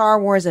from the Star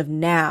Wars of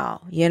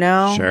now,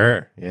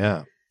 Sure.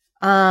 Yeah.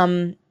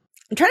 I'm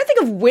trying to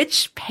think of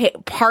which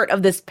part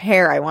of this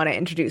pair I want to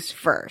introduce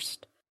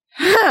first.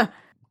 I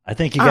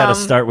think you got to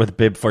start with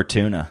Bib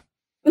Fortuna.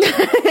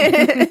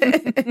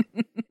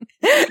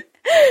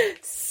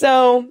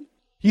 So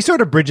he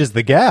sort of bridges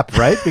the gap,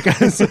 right?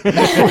 Because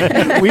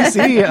we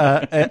see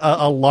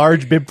a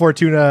large Bib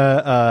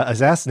Fortuna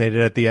assassinated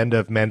at the end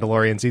of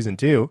Mandalorian season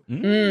 2.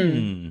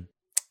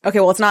 Okay,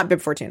 well, it's not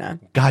Bib Fortuna.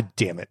 God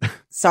damn it!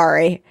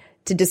 Sorry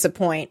to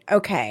disappoint.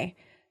 Okay,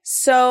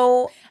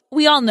 so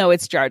we all know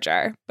it's Jar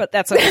Jar, but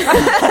that's okay.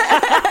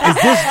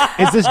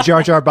 Is this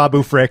Jar Jar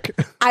Babu Frick?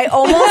 I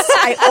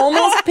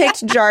almost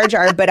picked Jar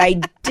Jar, but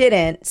I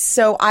didn't.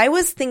 So I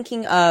was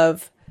thinking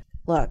of,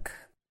 look,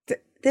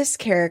 this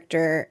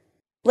character.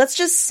 Let's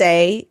just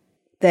say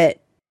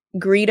that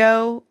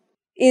Greedo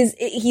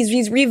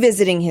he's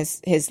revisiting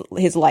his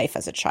life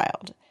as a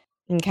child.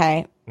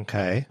 Okay.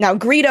 Now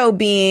Greedo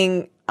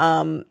being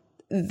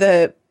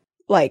the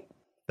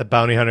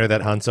bounty hunter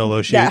that Han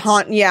Solo shoots. That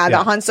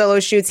Han Solo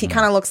shoots. He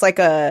kind of looks like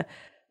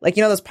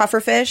those puffer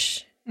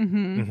fish.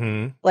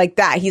 Mm-hmm. Like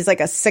that. He's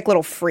like a sick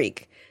little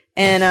freak.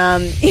 And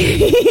I'm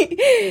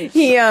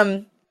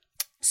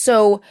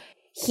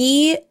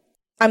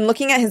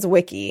looking at his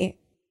wiki.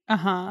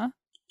 Uh-huh.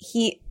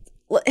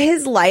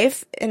 His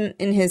life in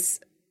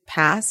his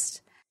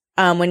past,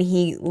 when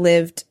he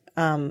lived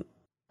on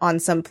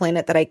some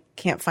planet that I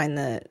can't find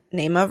the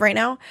name of right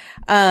now.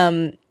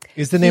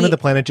 Is the name of the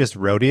planet just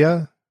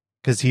Rhodia?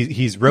 Because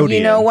he's Rhodian.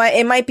 You know what?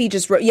 It might be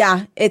just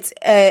it's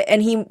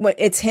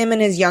it's him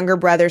and his younger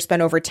brother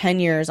spent over 10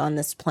 years on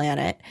this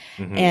planet,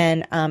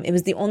 and it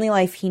was the only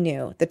life he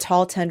knew: the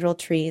tall tendril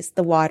trees,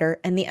 the water,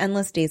 and the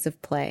endless days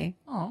of play.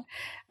 Oh.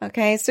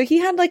 Okay, so he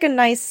had like a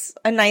nice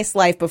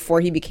life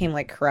before he became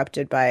like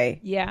corrupted by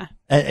him.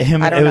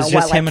 It was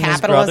just him and his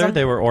brother.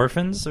 They were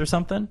orphans or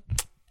something.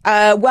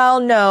 Well,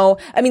 no,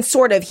 I mean,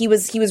 sort of. He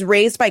was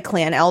raised by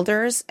clan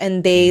elders,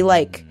 and they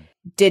like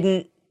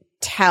didn't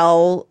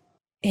tell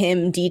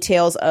him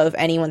details of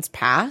anyone's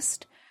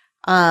past.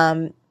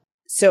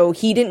 So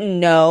he didn't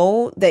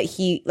know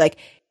that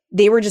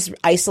they were just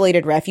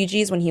isolated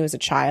refugees when he was a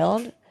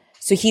child.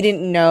 So he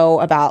didn't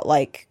know about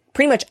like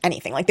pretty much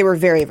anything. Like they were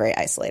very, very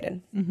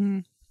isolated.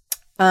 Mm-hmm.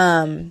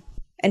 And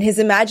and his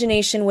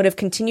imagination would have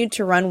continued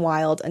to run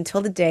wild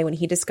until the day when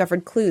he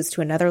discovered clues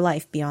to another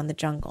life beyond the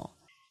jungle.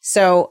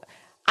 So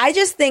I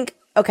just think,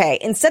 okay,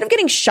 instead of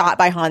getting shot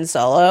by Han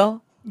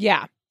Solo,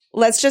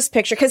 let's just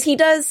picture, because he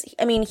does,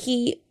 I mean,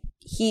 he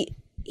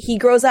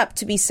grows up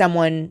to be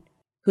someone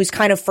who's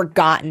kind of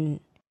forgotten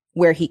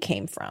where he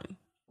came from,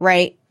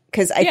 right?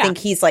 Because I think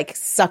he's like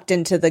sucked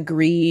into the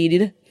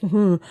greed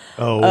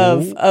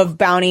of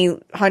bounty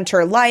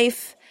hunter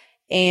life.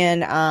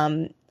 And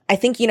I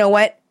think, you know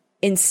what?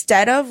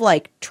 Instead of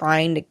like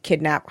trying to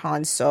kidnap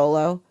Han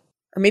Solo,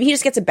 or maybe he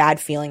just gets a bad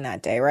feeling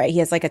that day, right? He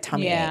has like a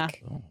tummy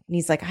ache. And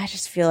he's like, I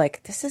just feel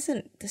like this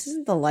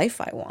isn't the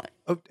life I want.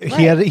 Oh,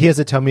 right. He has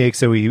a tummy ache,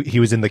 so he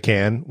was in the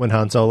can when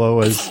Han Solo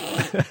was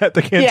at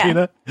the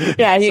cantina. He was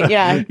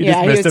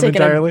taking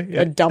entirely.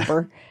 A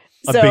dumper.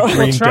 A big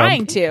green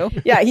trying dump.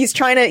 to. Yeah, he's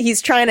trying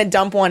to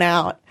dump one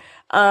out.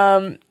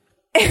 And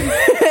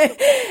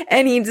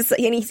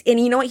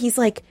you know what? He's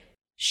like,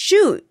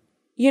 shoot,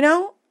 you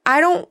know, I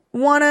don't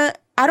want to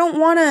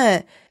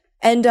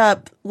end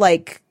up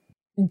like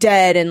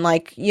dead and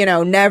like, you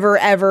know, never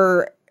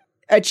ever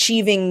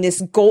achieving these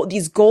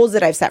goals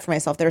that I've set for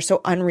myself that are so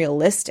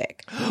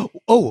unrealistic.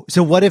 Oh,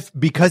 so what if,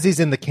 because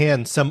he's in the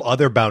can, some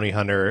other bounty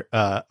hunter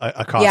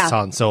accosts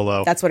Han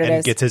Solo? That's what it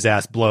is. Gets his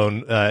ass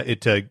blown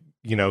to,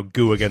 you know,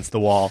 goo against the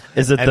wall.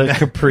 Is it the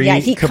Capri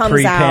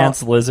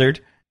Pants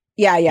lizard?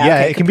 Yeah.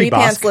 Okay. It can be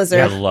Pants Bosk. lizard.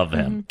 I love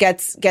him.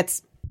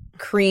 Gets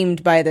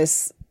creamed by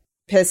this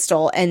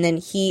pistol, and then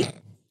he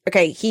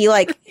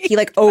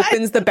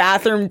opens the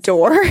bathroom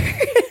door,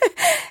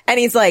 and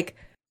he's like,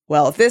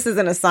 well, if this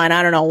isn't a sign,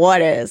 I don't know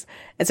what is.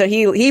 And so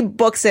he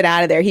books it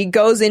out of there. He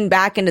goes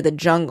back into the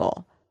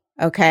jungle.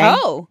 Okay.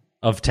 Oh.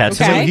 Of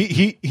Tatooine.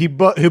 Okay. So he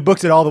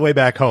books it all the way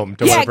back home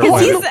to whatever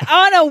because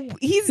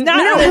he's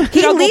not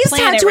he leaves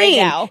Tatooine. Right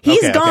now.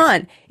 He's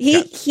gone.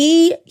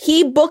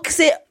 He books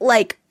it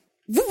like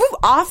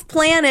off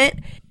planet,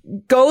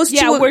 goes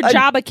to where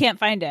Jabba can't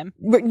find him.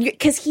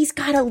 Because he's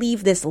got to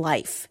leave this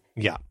life.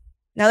 Yeah.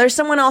 Now there's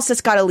someone else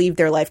that's got to leave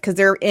their life because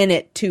they're in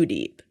it too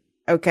deep.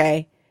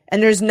 Okay.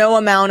 And there's no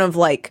amount of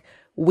like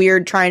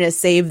weird trying to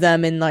save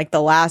them in like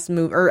the last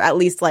movie, or at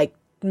least like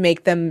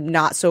make them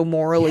not so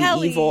morally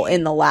evil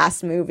in the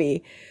last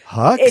movie.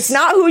 Hux? It's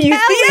not who you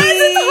think.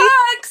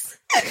 Yes,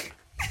 it's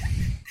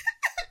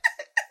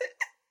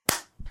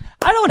Hux.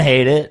 I don't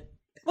hate it.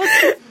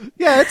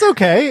 Yeah, it's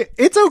okay.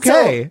 It's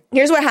okay. So,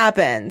 here's what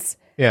happens.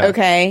 Yeah.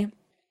 Okay.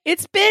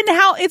 It's been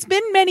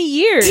many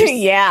years.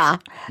 Yeah.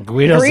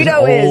 Greedo's an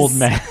old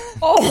man.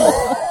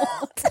 Old.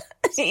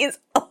 He's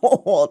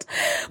old.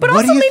 But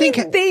what also maybe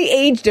they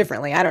age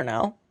differently. I don't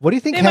know. What do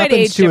you think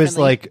happens to his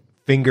like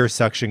finger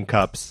suction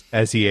cups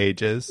as he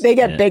ages? They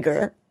get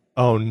bigger.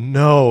 Oh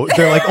no.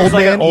 They're like old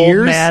like man an ears.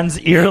 Old man's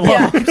earlobes.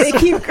 Yeah, they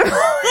keep growing.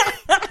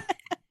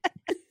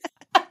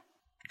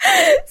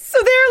 So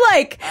they're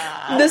like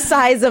the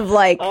size of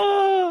like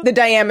the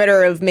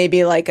diameter of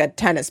maybe like a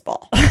tennis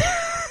ball.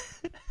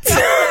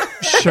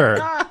 Sure.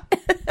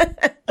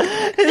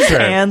 His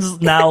hands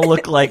now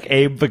look like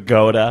a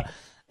pagoda.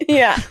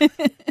 Yeah.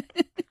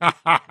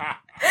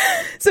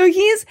 So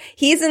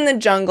he's in the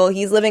jungle.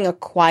 He's living a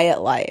quiet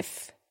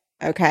life.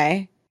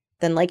 Okay.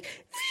 Then like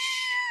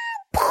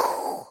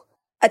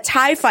a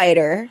TIE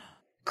fighter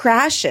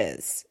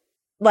crashes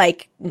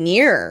like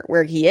near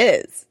where he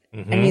is.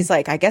 Mm-hmm. And he's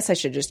like, I guess I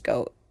should just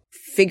go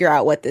figure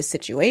out what this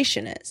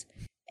situation is.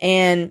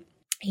 And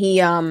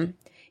he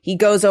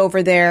goes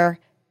over there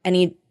and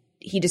he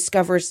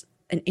discovers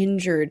an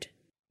injured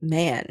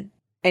man,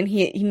 and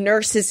he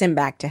nurses him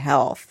back to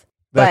health.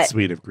 That's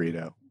sweet of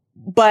Greedo.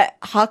 But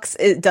Hux,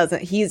 it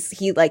doesn't. He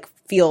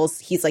feels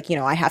he's like, you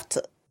know, I have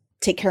to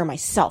take care of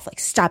myself. Like,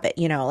 stop it.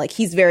 You know, like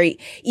he's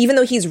even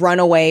though he's run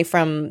away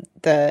from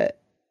the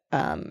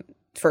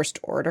First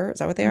Order. Is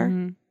that what they are?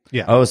 Mm-hmm.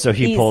 Yeah. Oh, so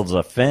he pulls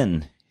a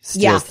Finn.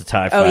 Steals the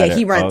TIE fighter. Oh yeah,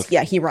 he runs. Okay.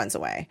 Yeah, he runs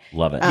away.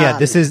 Love it. Yeah,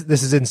 this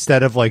is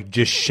instead of like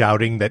just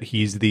shouting that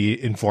he's the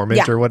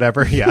informant or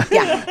whatever. Yeah.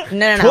 Yeah.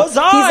 No. Twas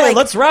I. Like,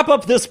 let's wrap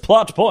up this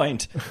plot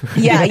point.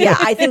 Yeah.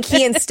 I think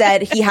he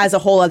has a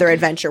whole other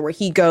adventure where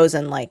he goes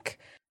and like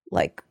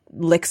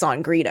licks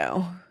on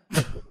Greedo.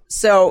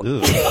 So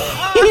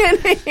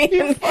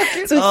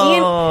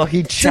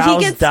he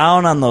chows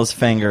down on those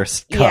finger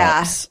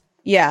cups.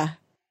 Yeah.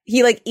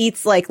 He like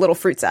eats like little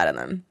fruits out of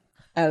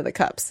the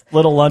cups.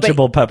 Little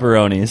Lunchable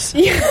pepperonis.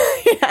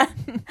 Yeah.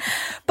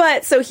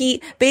 But so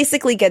he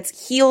basically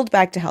gets healed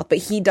back to health, but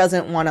he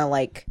doesn't want to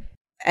like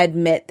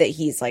admit that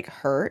he's like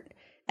hurt.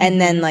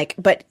 And then like,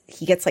 but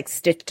he gets like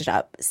stitched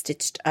up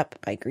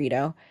by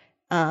Greedo.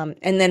 And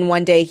then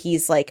one day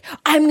he's like,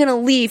 I'm going to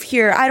leave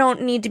here. I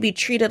don't need to be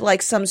treated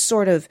like some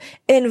sort of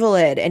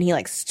invalid. And he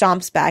like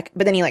stomps back,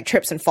 but then he like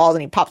trips and falls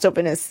and he pops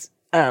open his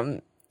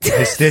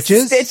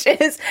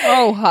stitches.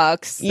 Oh,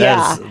 Hux.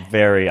 Yeah. That's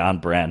very on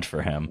brand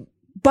for him.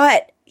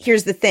 But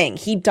here's the thing.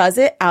 He does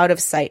it out of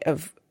sight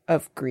of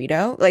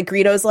Greedo. Like,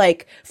 Greedo's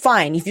like,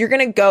 fine, if you're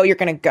going to go, you're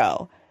going to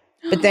go.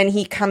 But then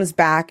he comes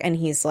back and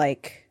he's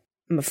like,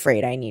 I'm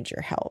afraid I need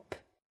your help.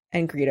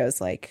 And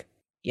Greedo's like,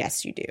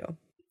 yes, you do.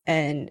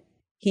 And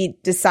he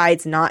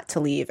decides not to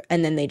leave,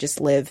 and then they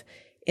just live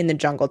in the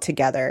jungle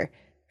together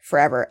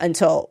forever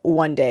until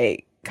one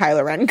day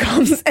Kylo Ren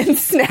comes and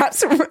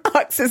snaps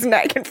Hux's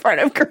neck in front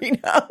of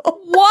Greedo.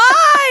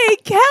 Why,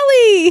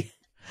 Kelly?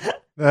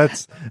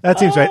 That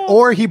seems right.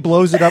 Or he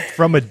blows it up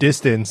from a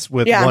distance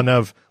with one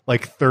of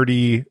like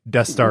 30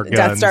 Death Star guns.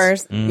 Death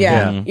Stars.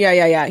 Mm-hmm.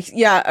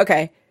 Yeah.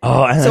 Okay.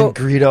 Oh, and then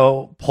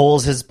Greedo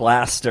pulls his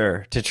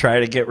blaster to try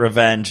to get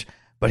revenge,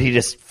 but he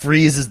just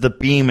freezes the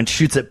beam and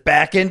shoots it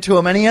back into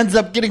him, and he ends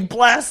up getting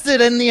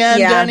blasted in the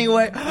end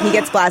anyway. He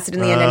gets blasted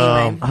in the end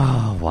anyway.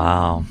 Oh,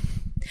 wow.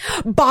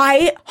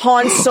 By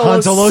Han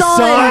Solo's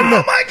son.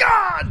 Oh, my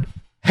God.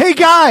 Hey,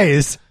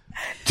 guys.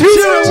 Two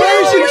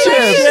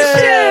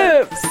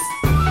relationships.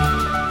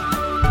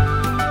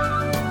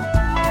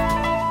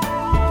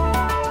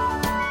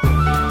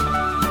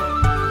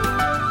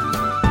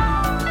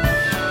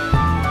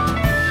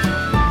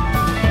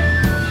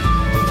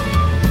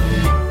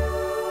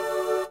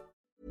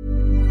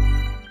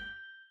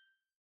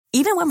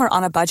 Even when we're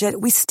on a budget,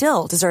 we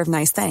still deserve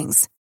nice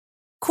things.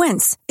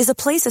 Quince is a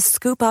place to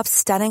scoop up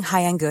stunning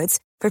high-end goods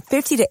for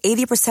 50 to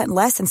 80%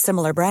 less than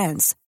similar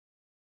brands.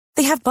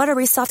 They have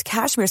buttery soft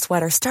cashmere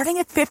sweaters starting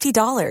at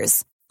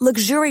 $50,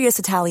 luxurious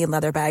Italian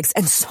leather bags,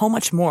 and so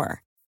much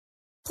more.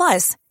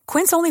 Plus,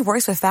 Quince only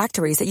works with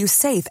factories that use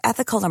safe,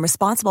 ethical, and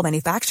responsible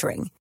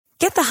manufacturing.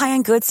 Get the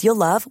high-end goods you'll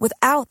love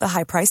without the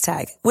high price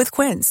tag with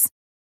Quince.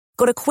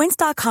 Go to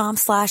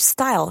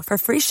quince.com/style for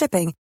free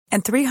shipping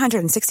and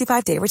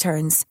 365-day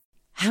returns.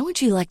 How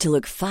would you like to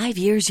look 5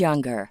 years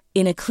younger?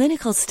 In a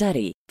clinical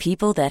study,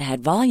 people that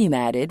had volume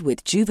added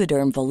with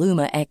Juvederm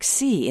Voluma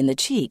XC in the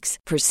cheeks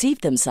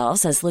perceived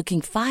themselves as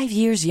looking 5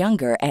 years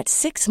younger at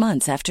 6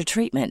 months after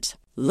treatment.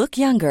 Look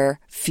younger,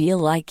 feel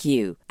like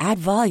you. Add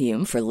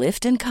volume for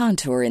lift and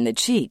contour in the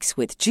cheeks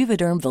with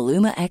Juvederm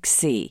Voluma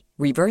XC.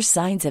 Reverse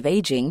signs of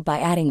aging by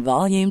adding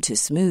volume to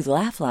smooth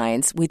laugh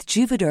lines with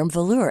Juvederm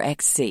Volure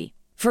XC.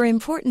 For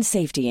important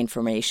safety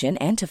information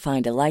and to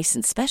find a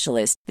licensed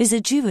specialist,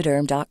 visit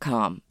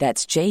Juvederm.com.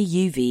 That's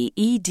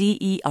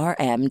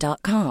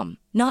JUVEDERM.com.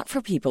 Not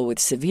for people with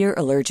severe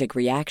allergic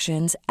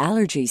reactions,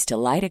 allergies to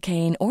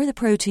lidocaine, or the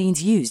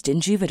proteins used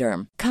in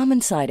Juvederm.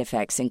 Common side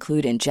effects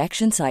include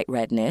injection site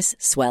redness,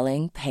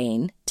 swelling,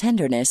 pain,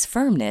 tenderness,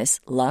 firmness,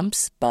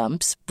 lumps,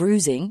 bumps,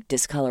 bruising,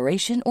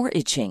 discoloration, or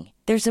itching.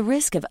 There's a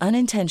risk of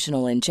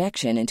unintentional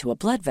injection into a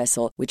blood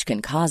vessel, which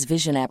can cause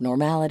vision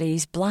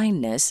abnormalities,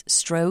 blindness,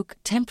 stroke,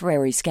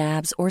 temporary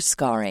scabs, or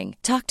scarring.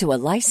 Talk to a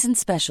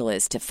licensed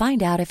specialist to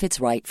find out if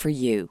it's right for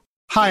you.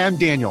 Hi, I'm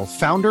Daniel,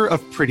 founder of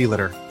Pretty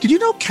Litter. Did you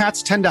know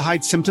cats tend to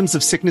hide symptoms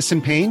of sickness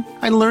and pain?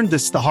 I learned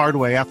this the hard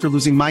way after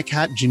losing my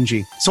cat,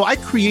 Gingy. So I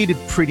created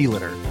Pretty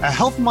Litter, a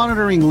health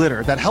monitoring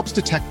litter that helps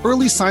detect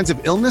early signs of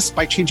illness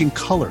by changing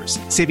colors,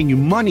 saving you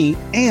money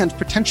and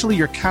potentially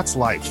your cat's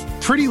life.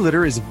 Pretty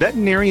Litter is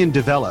veterinarian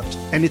developed,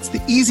 and it's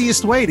the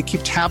easiest way to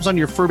keep tabs on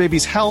your fur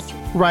baby's health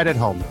right at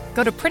home.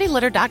 Go to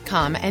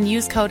prettylitter.com and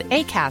use code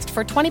ACAST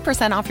for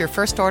 20% off your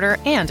first order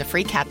and a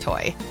free cat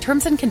toy.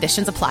 Terms and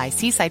conditions apply.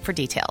 See site for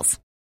details.